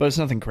 but it's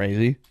nothing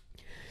crazy.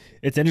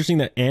 It's interesting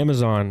that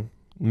Amazon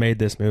made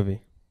this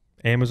movie.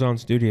 Amazon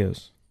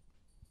Studios.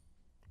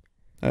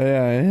 Oh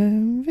yeah,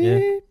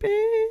 MVP.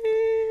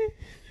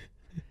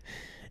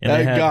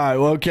 Yeah. God,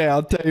 well, okay,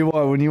 I'll tell you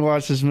what. When you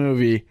watch this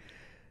movie,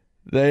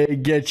 they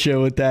get you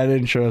with that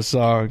intro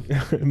song.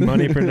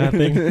 Money for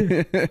Nothing. Me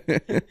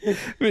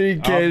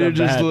and Kade are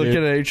just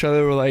looking at each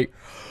other. We're like,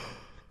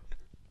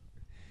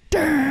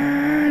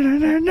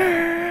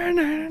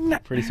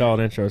 pretty solid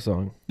intro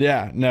song.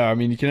 Yeah, no, I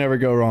mean, you can never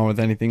go wrong with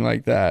anything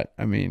like that.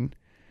 I mean,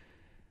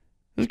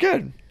 it was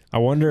good. I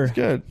wonder. It's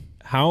good.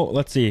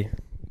 Let's see.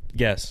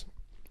 Guess.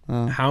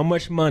 How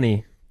much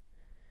money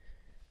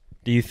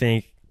do you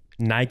think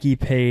Nike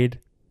paid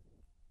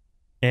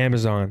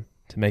Amazon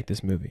to make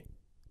this movie?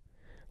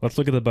 Let's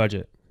look at the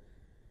budget,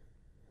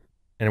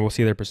 and we'll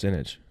see their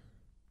percentage.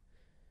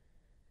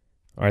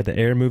 All right, the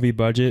Air movie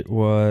budget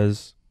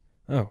was,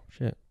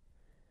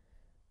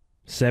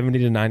 70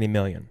 to 90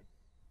 million.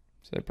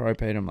 So they probably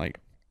paid him like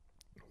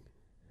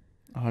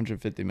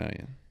 $150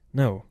 million.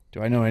 No.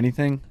 Do I know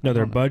anything? No,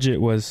 their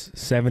budget was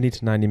 $70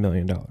 to $90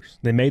 million.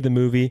 They made the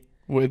movie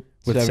with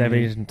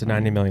 70 to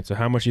 90 million. So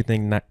how much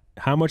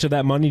of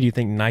that money do you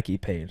think Nike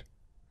paid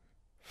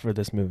for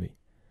this movie?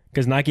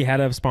 Because Nike had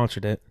to have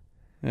sponsored it.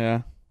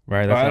 Yeah.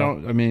 Right.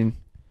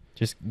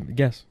 Just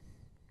guess.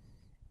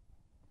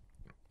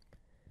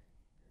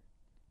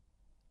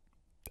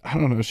 I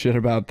don't know shit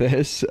about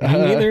this. Me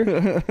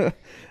neither.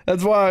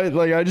 That's why,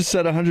 like, I just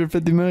said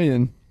 150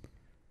 million.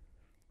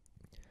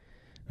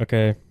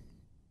 Okay.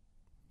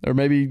 Or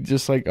maybe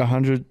just like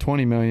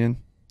 120 million.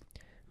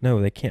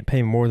 No, they can't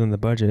pay more than the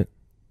budget.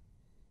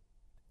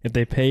 If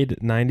they paid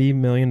 $90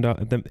 million,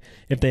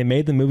 if they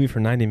made the movie for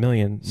 $90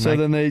 million, so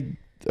then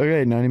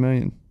 90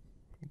 million.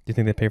 Do you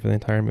think they pay for the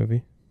entire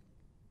movie?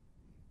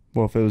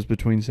 Well, if it was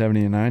between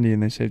 70 and 90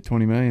 and they saved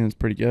 20 million, it's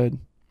pretty good.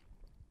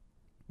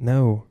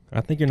 No,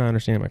 I think you're not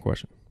understanding my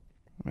question.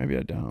 Maybe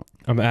I don't.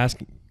 I'm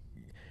asking.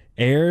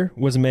 Air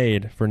was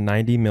made for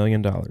 $90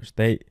 million.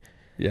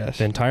 Yes.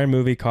 The entire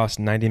movie cost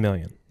 $90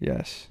 million.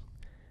 Yes.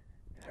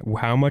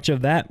 How much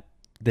of that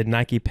did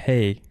Nike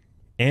pay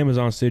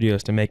Amazon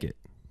Studios to make it?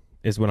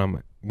 Is what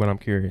I'm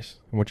curious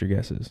and what your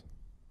guess is.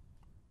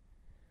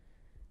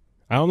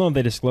 I don't know if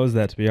they disclosed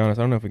that, to be honest.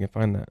 I don't know if we can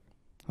find that.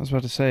 I was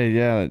about to say,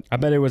 yeah. I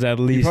bet it was at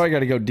least. You probably got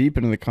to go deep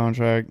into the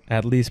contract.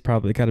 At least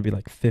probably got to be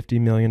like $50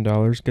 million.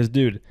 Because,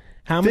 dude,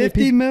 how many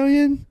 50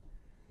 million?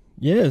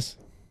 Yes.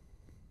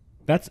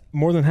 That's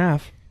more than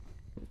half.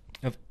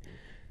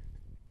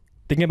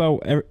 Thinking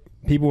about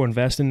people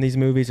invest in these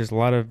movies, there's a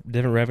lot of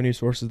different revenue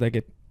sources that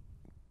get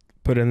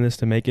put in this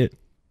to make it.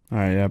 All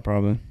right, yeah,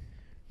 probably.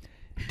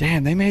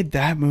 Damn, they made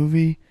that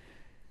movie.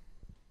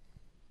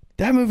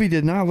 That movie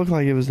did not look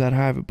like it was that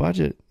high of a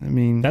budget. I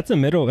mean, that's a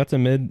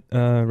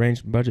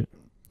mid-range budget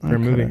for a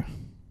movie.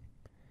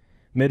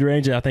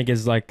 Mid-range, I think,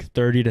 is like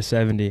 30 to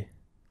 70.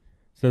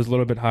 So it's a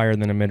little bit higher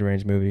than a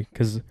mid-range movie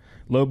because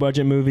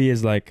low-budget movie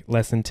is like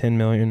less than 10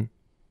 million.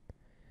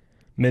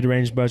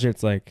 Mid-range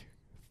budget's like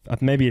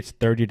maybe it's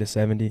 30 to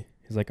 70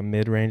 is like a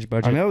mid-range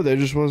budget. I know, there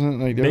just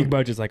wasn't like big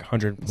budget's like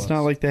 100 plus. It's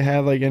not like they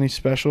had like any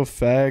special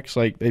effects.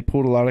 Like they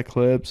pulled a lot of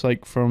clips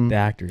like from the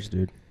actors,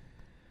 dude.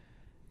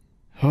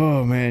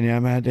 Oh man, yeah,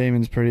 Matt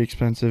Damon's pretty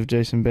expensive.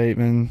 Jason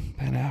Bateman,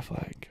 Ben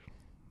Affleck,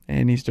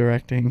 and he's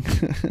directing.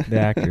 The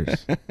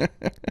actors.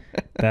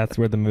 That's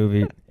where the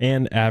movie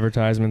and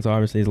advertisements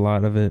obviously is a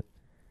lot of it.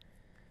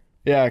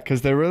 Yeah,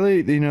 because there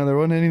really, there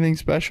wasn't anything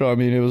special. I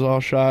mean, it was all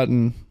shot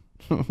in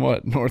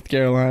North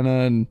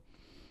Carolina and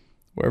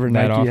wherever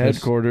Nike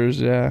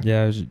headquarters. Yeah.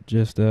 Yeah, it was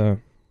just and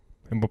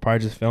we'll probably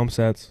just film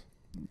sets.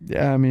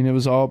 Yeah, I mean, it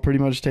was all pretty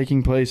much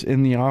taking place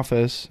in the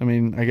office. I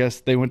mean, I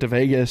guess they went to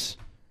Vegas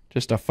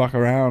just to fuck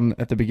around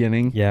at the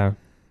beginning. Yeah.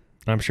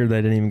 I'm sure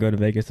they didn't even go to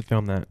Vegas to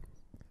film that.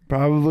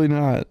 Probably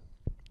not.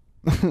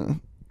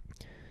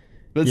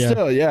 But yeah.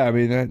 Still, yeah, I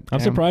mean... I'm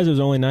surprised it was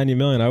only $90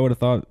 million. I would have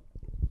thought...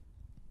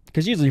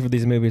 Because usually for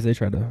these movies, they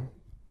try to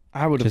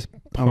just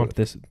pump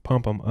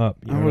them up.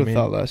 You know I would have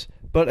thought less.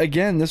 But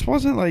again, this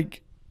wasn't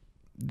like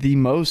the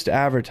most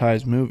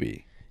advertised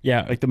movie.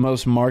 Yeah. Like the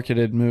most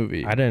marketed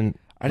movie. I didn't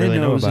really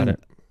know about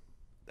it.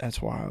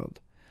 That's wild.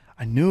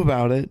 I knew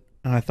about it,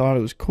 and I thought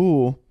it was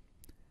cool.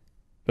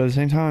 But at the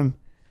same time,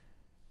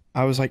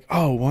 I was like,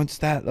 oh, once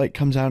that like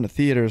comes out into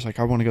theaters, like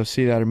I want to go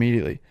see that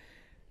immediately.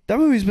 That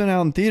movie's been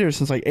out in theaters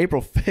since like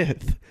April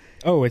 5th.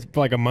 Oh, it's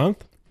like a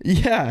month?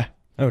 Yeah.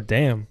 Oh,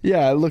 damn.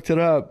 Yeah, I looked it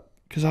up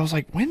because I was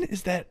like, when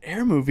is that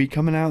Air movie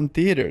coming out in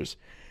theaters?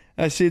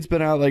 And I see it's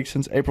been out like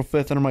since April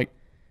 5th, and I'm like,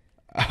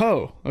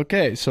 oh,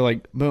 okay. So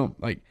like, boom,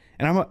 like,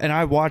 and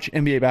I watch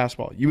NBA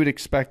basketball. You would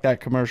expect that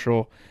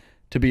commercial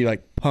to be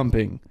like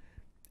pumping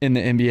in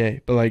the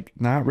NBA, but like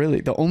not really.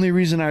 The only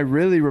reason I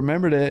really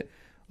remembered it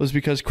was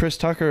because Chris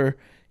Tucker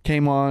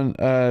came on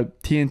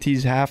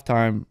TNT's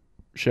halftime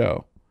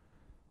show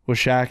with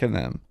Shaq and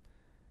them.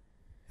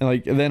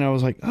 And then I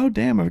was like, oh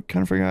damn, I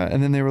kind of forgot.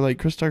 And then they were like,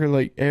 Chris Tucker,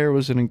 like Air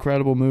was an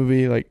incredible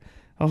movie. Like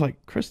I was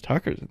like, Chris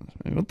Tucker's in this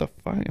movie. What the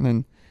fuck? And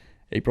then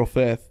April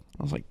 5th,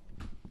 I was like,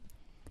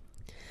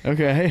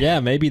 okay. Yeah,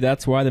 maybe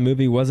that's why the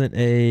movie wasn't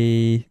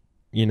a,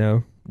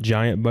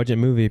 giant budget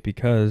movie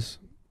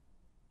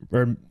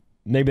or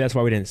maybe that's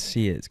why we didn't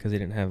see it. It's because they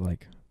didn't have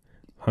like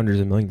hundreds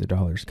of millions of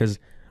dollars. Because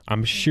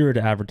I'm sure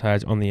to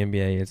advertise on the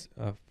NBA is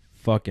a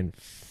fucking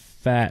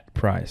fat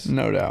price.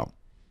 No doubt.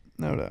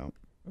 No doubt.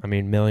 I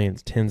mean,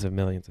 millions, tens of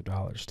millions of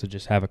dollars to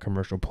just have a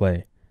commercial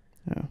play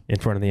in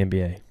front of the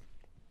NBA.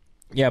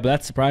 Yeah, but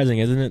that's surprising,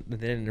 isn't it? That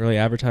they didn't really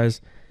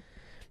advertise.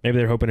 Maybe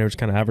they're hoping it would just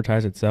kind of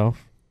advertise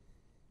itself.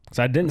 Because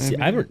I didn't see.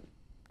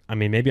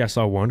 Maybe I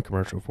saw one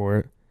commercial for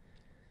it.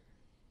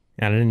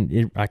 And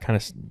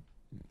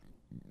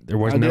there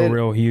was no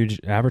real huge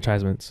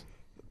advertisements.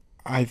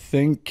 I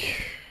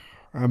think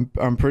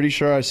I'm pretty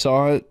sure I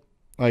saw it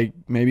like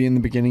maybe in the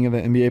beginning of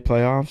the NBA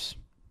playoffs.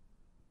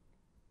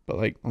 But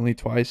like only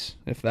twice,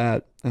 if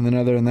that. And then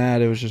other than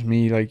that, it was just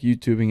me like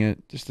YouTubing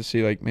it just to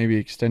see like maybe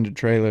extended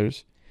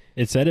trailers.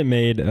 It said it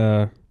made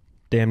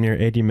damn near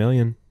 80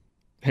 million.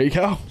 There you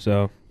go.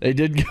 So they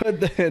did good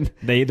then.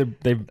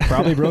 They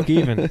probably broke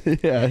even.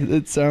 Yeah,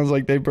 it sounds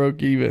like they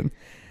broke even.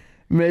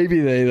 Maybe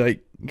they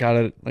like got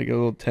it like a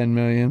little 10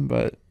 million,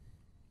 but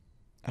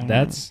I don't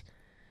know.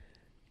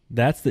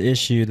 That's the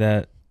issue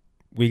that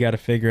we got to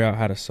figure out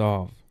how to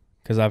solve.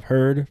 Because I've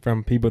heard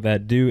from people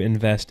that do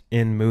invest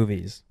in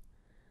movies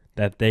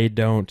that they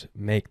don't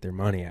make their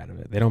money out of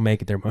it. They don't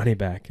make their money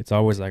back. It's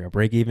always like a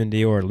break-even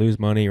deal or lose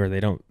money, or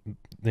the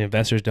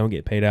investors don't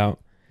get paid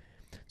out.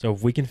 So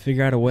if we can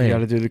figure out a way. You got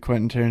to do the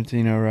Quentin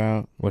Tarantino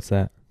route. What's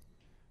that?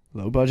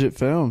 Low budget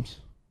films.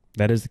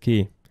 That is the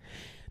key.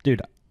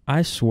 Dude,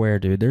 I swear,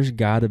 dude, there's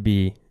got to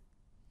be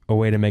a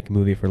way to make a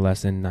movie for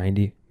less than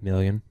 $90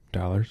 million.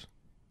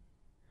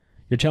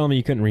 You're telling me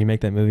you couldn't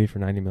remake that movie for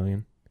 $90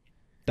 million?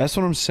 That's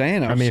what I'm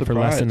saying. I mean, for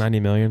less than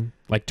 $90 million,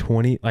 like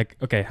 20, like,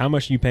 okay, how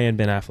much are you paying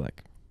Ben Affleck?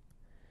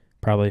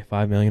 Probably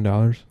 $5 million.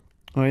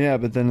 Oh yeah,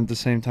 but then at the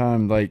same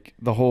time, like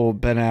the whole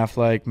Ben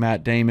Affleck,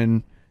 Matt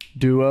Damon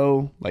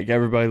duo, like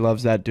everybody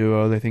loves that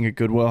duo. They think of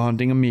Good Will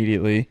Hunting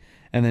immediately,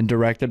 and then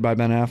directed by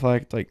Ben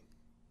Affleck. It's like,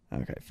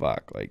 okay,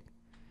 fuck, like,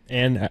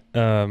 and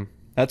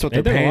that's what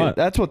they're paying.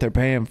 That's what they're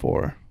paying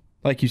for.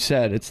 Like you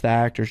said, it's the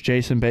actors: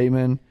 Jason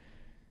Bateman,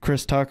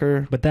 Chris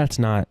Tucker. But that's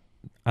not.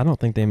 I don't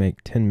think they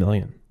make $10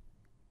 million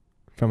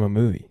from a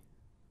movie.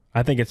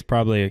 I think it's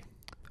probably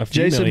a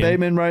few Jason million.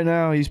 Bateman right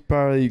now, he's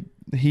probably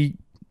he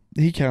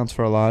counts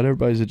for a lot.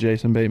 Everybody's a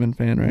Jason Bateman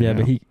fan right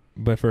now. Yeah,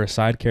 but for a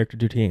side character,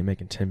 dude, he ain't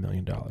making $10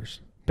 million.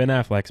 Ben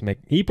Affleck's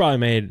he probably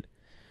made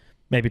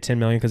maybe $10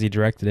 million because he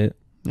directed it.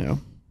 Yeah.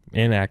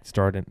 And didn't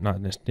star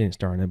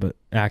in it, but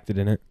acted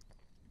in it.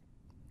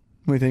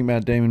 What do you think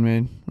Matt Damon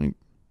made? Like,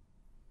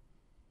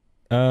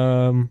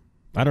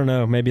 I don't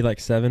know, maybe like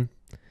 7.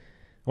 I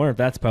wonder if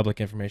that's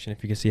public information.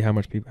 If you can see how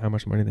much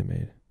money they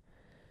made.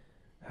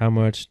 How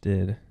much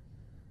did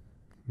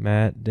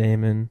Matt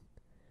Damon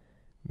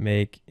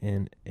make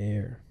in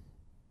Air?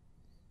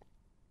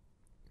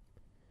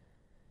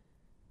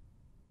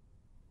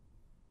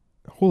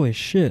 Holy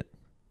shit.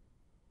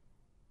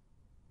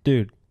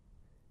 Dude,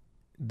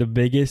 the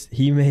biggest,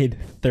 he made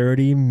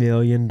 $30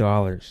 million.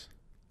 Do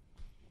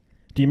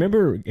you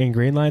remember in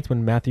Green Lights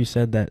when Matthew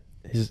said that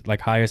his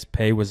like highest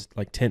pay was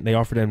like 10, they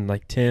offered him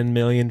like 10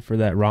 million for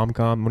that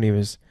rom-com when he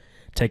was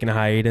taking a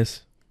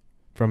hiatus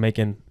from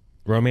making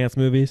romance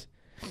movies?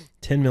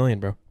 10 million,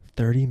 bro.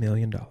 $30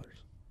 million.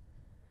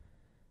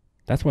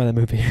 That's why that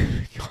movie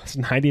cost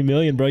 90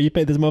 million, bro. You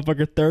paid this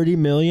motherfucker 30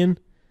 million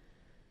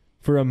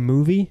for a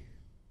movie?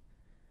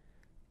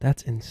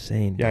 That's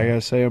insane. Yeah, bro. I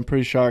gotta say, I'm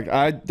pretty shocked.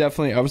 I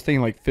was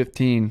thinking like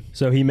 15.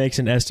 So he makes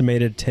an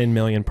estimated 10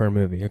 million per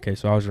movie. Okay,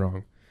 so I was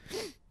wrong.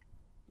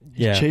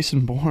 He's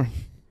Jason Bourne.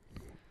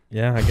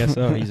 Yeah, I guess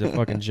so. He's a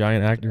fucking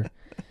giant actor.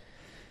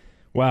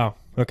 Wow.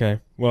 Okay.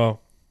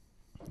 Well,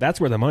 that's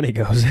where the money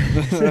goes.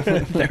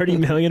 30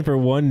 million for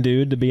one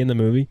dude to be in the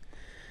movie.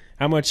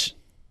 How much?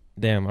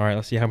 Damn. All right.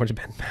 Let's see how much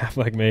Ben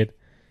Affleck made.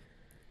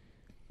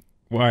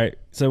 All right.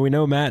 So we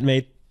know Matt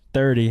made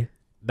 30.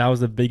 That was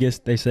the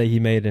biggest they say he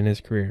made in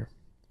his career.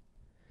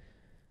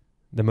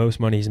 The most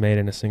money he's made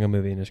in a single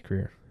movie in his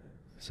career.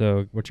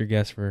 So what's your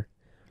guess for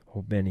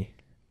old Benny?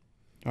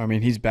 I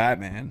mean, he's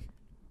Batman.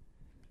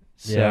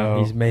 So,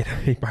 yeah,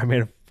 he probably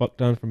made a fuck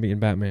ton from being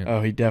Batman.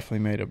 Oh, he definitely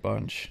made a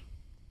bunch.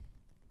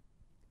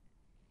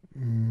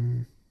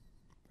 I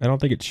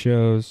don't think it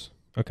shows.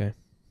 Okay.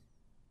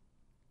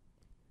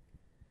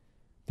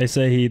 They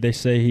say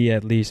he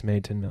at least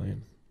made 10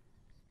 million.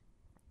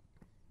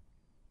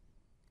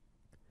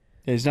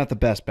 Yeah, he's not the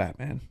best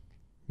Batman.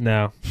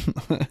 No.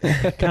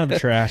 Kind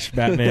of trash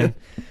Batman.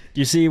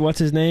 Do you see what's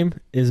his name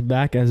is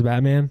back as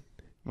Batman?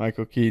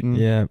 Michael Keaton.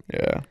 Yeah.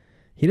 Yeah.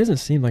 He doesn't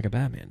seem like a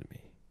Batman to me.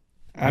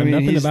 I mean,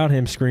 nothing about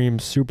him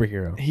screams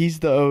superhero. He's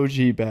the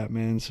OG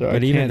Batman, so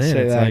but I can't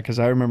say that because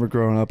I remember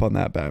growing up on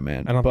that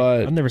Batman.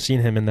 I've never seen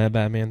him in that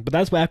Batman. But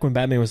that's back when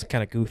Batman was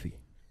kind of goofy.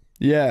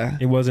 Yeah.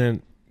 It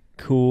wasn't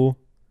cool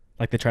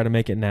like they try to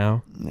make it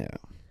now. Yeah.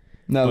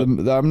 No,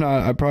 I'm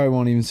not. I probably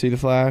won't even see The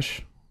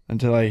Flash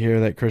until I hear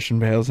that Christian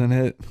Bale's in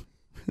it.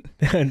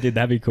 Dude,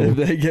 that'd be cool.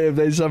 If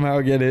they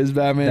somehow get his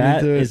Batman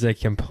into it. That is a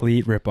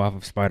complete ripoff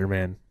of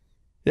Spider-Man.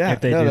 Yeah,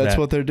 that's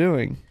what they're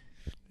doing.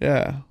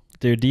 Yeah.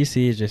 Dude,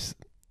 DC is just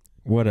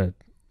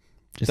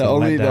the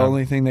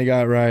only thing they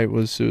got right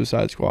was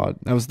Suicide Squad.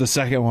 That was the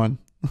second one.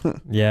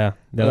 Yeah,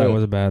 no, that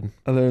wasn't bad.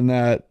 Other than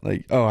that,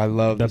 like, I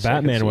love the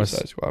Batman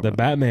Suicide Squad. The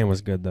Batman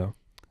was good though.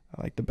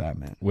 I like the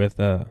Batman with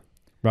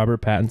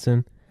Robert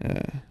Pattinson.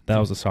 Yeah, that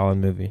was a solid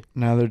movie.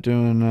 Now they're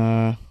doing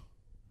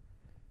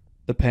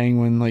the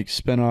Penguin like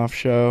spin-off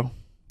show.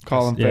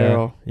 Colin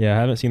Farrell. Yeah,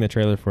 I haven't seen the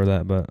trailer for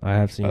that, but I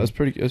have seen. It was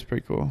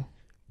pretty cool.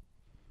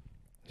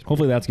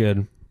 Hopefully that's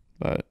good.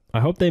 But I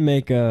hope they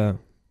make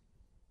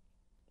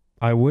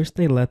I wish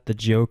they let the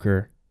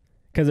Joker,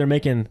 because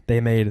they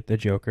made the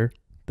Joker,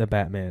 the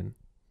Batman,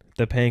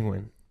 the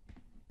Penguin.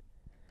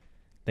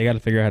 They got to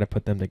figure out how to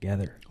put them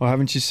together. Well,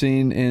 haven't you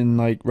seen in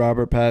like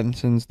Robert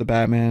Pattinson's The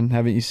Batman?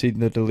 Haven't you seen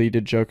the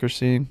deleted Joker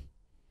scene?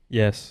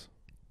 Yes.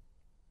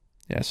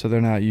 Yeah, so they're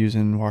not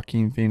using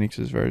Joaquin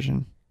Phoenix's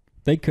version.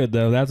 They could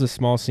though. That's a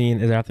small scene.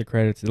 Is after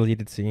credits,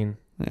 deleted scene.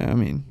 Yeah, I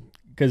mean,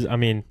 because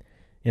in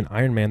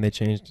Iron Man they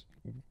changed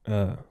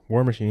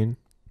War Machine.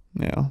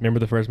 Yeah. Remember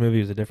the first movie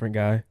was a different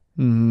guy.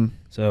 Mm-hmm.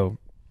 So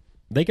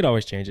they could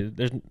always change it.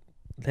 They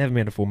haven't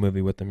made a full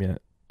movie with them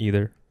yet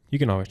either. You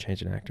can always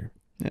change an actor.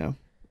 Yeah.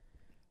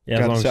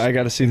 Yeah. I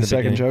got to see the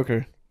second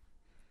Joker.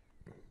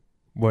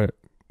 What?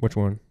 Which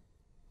one?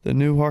 The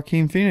new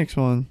Joaquin Phoenix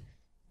one.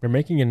 They're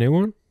making a new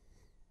one?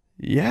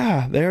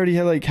 Yeah, they already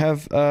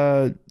have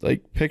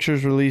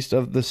pictures released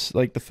of this,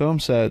 like the film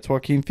sets.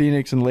 Joaquin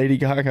Phoenix and Lady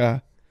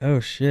Gaga. Oh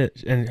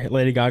shit! And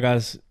Lady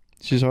Gaga's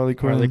she's Harley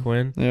Quinn. Harley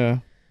Quinn. Yeah.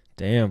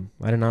 Damn,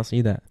 I did not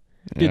see that.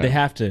 Dude, Yeah. they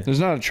have to. There's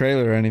not a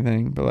trailer or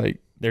anything, but like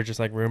They're just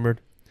like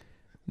rumored.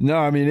 no,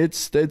 I mean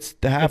it's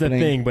happening.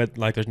 It's a thing, but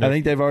like there's no. I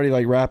think they've already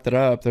like wrapped it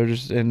up. They're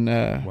just in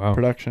Wow.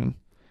 production.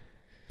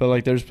 But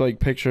like there's like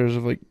pictures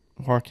of like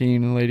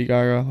Joaquin and Lady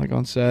Gaga like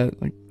on set.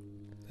 Like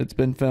it's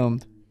been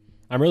filmed.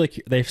 I'm really.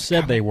 They've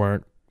said they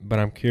weren't, but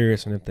I'm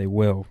curious on if they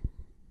will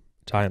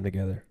tie them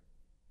together.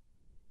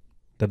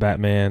 The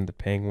Batman, the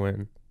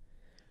Penguin,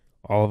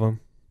 all of them.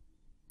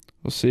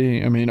 We'll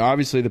see. I mean,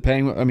 obviously the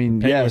Penguin. I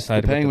mean, yes,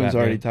 the Penguin's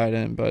already tied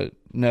in, but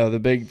no, the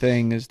big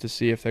thing is to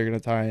see if they're gonna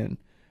tie in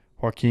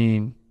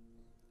Joaquin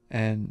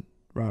and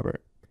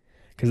Robert.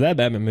 Because that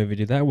Batman movie,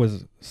 dude, that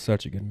was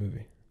such a good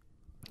movie.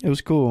 It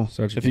was cool.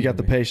 If you got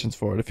the patience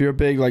for it. If you're a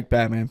big like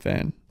Batman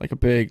fan, like a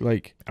big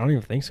like. I don't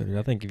even think so, dude.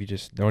 I think if you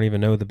just don't even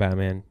know the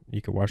Batman,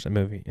 you could watch that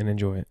movie and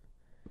enjoy it.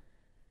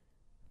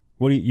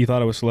 What do you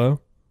thought it was slow?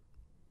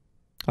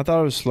 I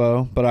thought it was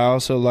slow, but I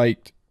also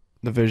liked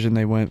the vision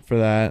they went for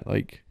that.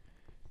 Like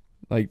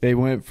they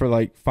went for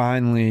like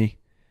finally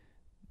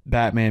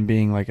Batman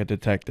being like a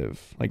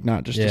detective, like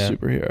not just a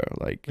superhero.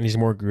 Like, and he's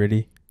more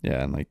gritty.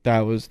 Yeah, and like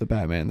that was the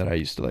Batman that I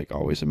used to like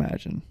always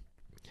imagine.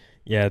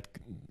 Yeah,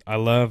 I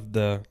love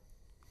the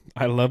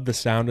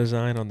sound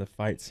design on the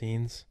fight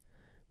scenes,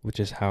 which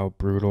is how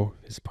brutal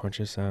his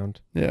punches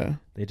sound. Yeah.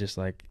 They just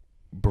like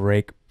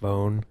break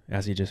bone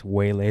as he just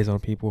waylays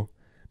on people.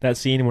 That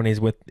scene when he's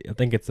with, I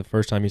think it's the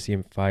first time you see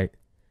him fight,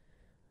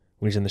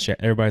 when he's in the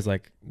everybody's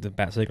like, the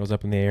bat signal's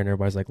up in the air and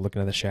everybody's like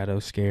looking at the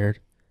shadows scared.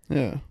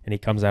 Yeah. And he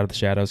comes out of the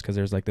shadows because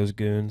there's like those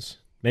goons.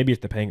 Maybe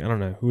it's the Penguin. I don't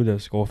know. Who are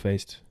those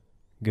skull-faced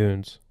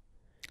goons?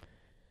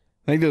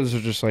 I think those are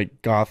just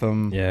like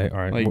Gotham. Yeah, all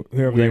right. Like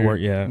whoever they were,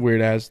 yeah.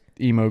 Weird ass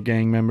emo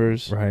gang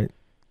members. Right.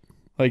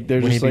 Like they're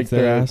When just he like beats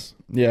their ass.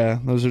 Yeah,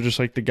 those are just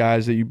like the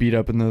guys that you beat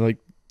up in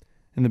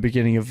the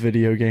beginning of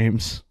video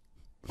games.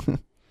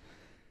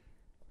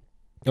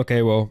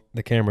 Okay, well,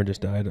 the camera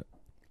just died.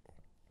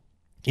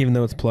 Even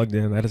though it's plugged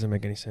in, that doesn't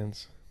make any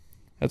sense.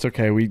 That's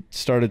okay. We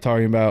stopped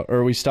talking about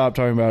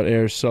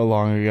air so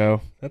long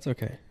ago. That's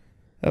okay.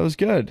 That was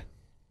good.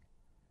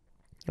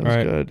 That was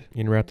good.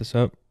 You can wrap this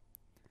up?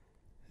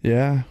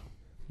 Yeah.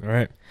 All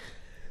right.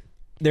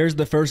 There's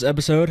the first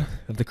episode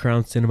of the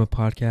CRWN Cinema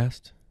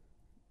Podcast.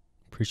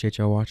 Appreciate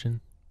y'all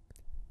watching.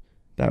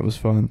 That was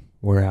fun.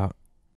 We're out.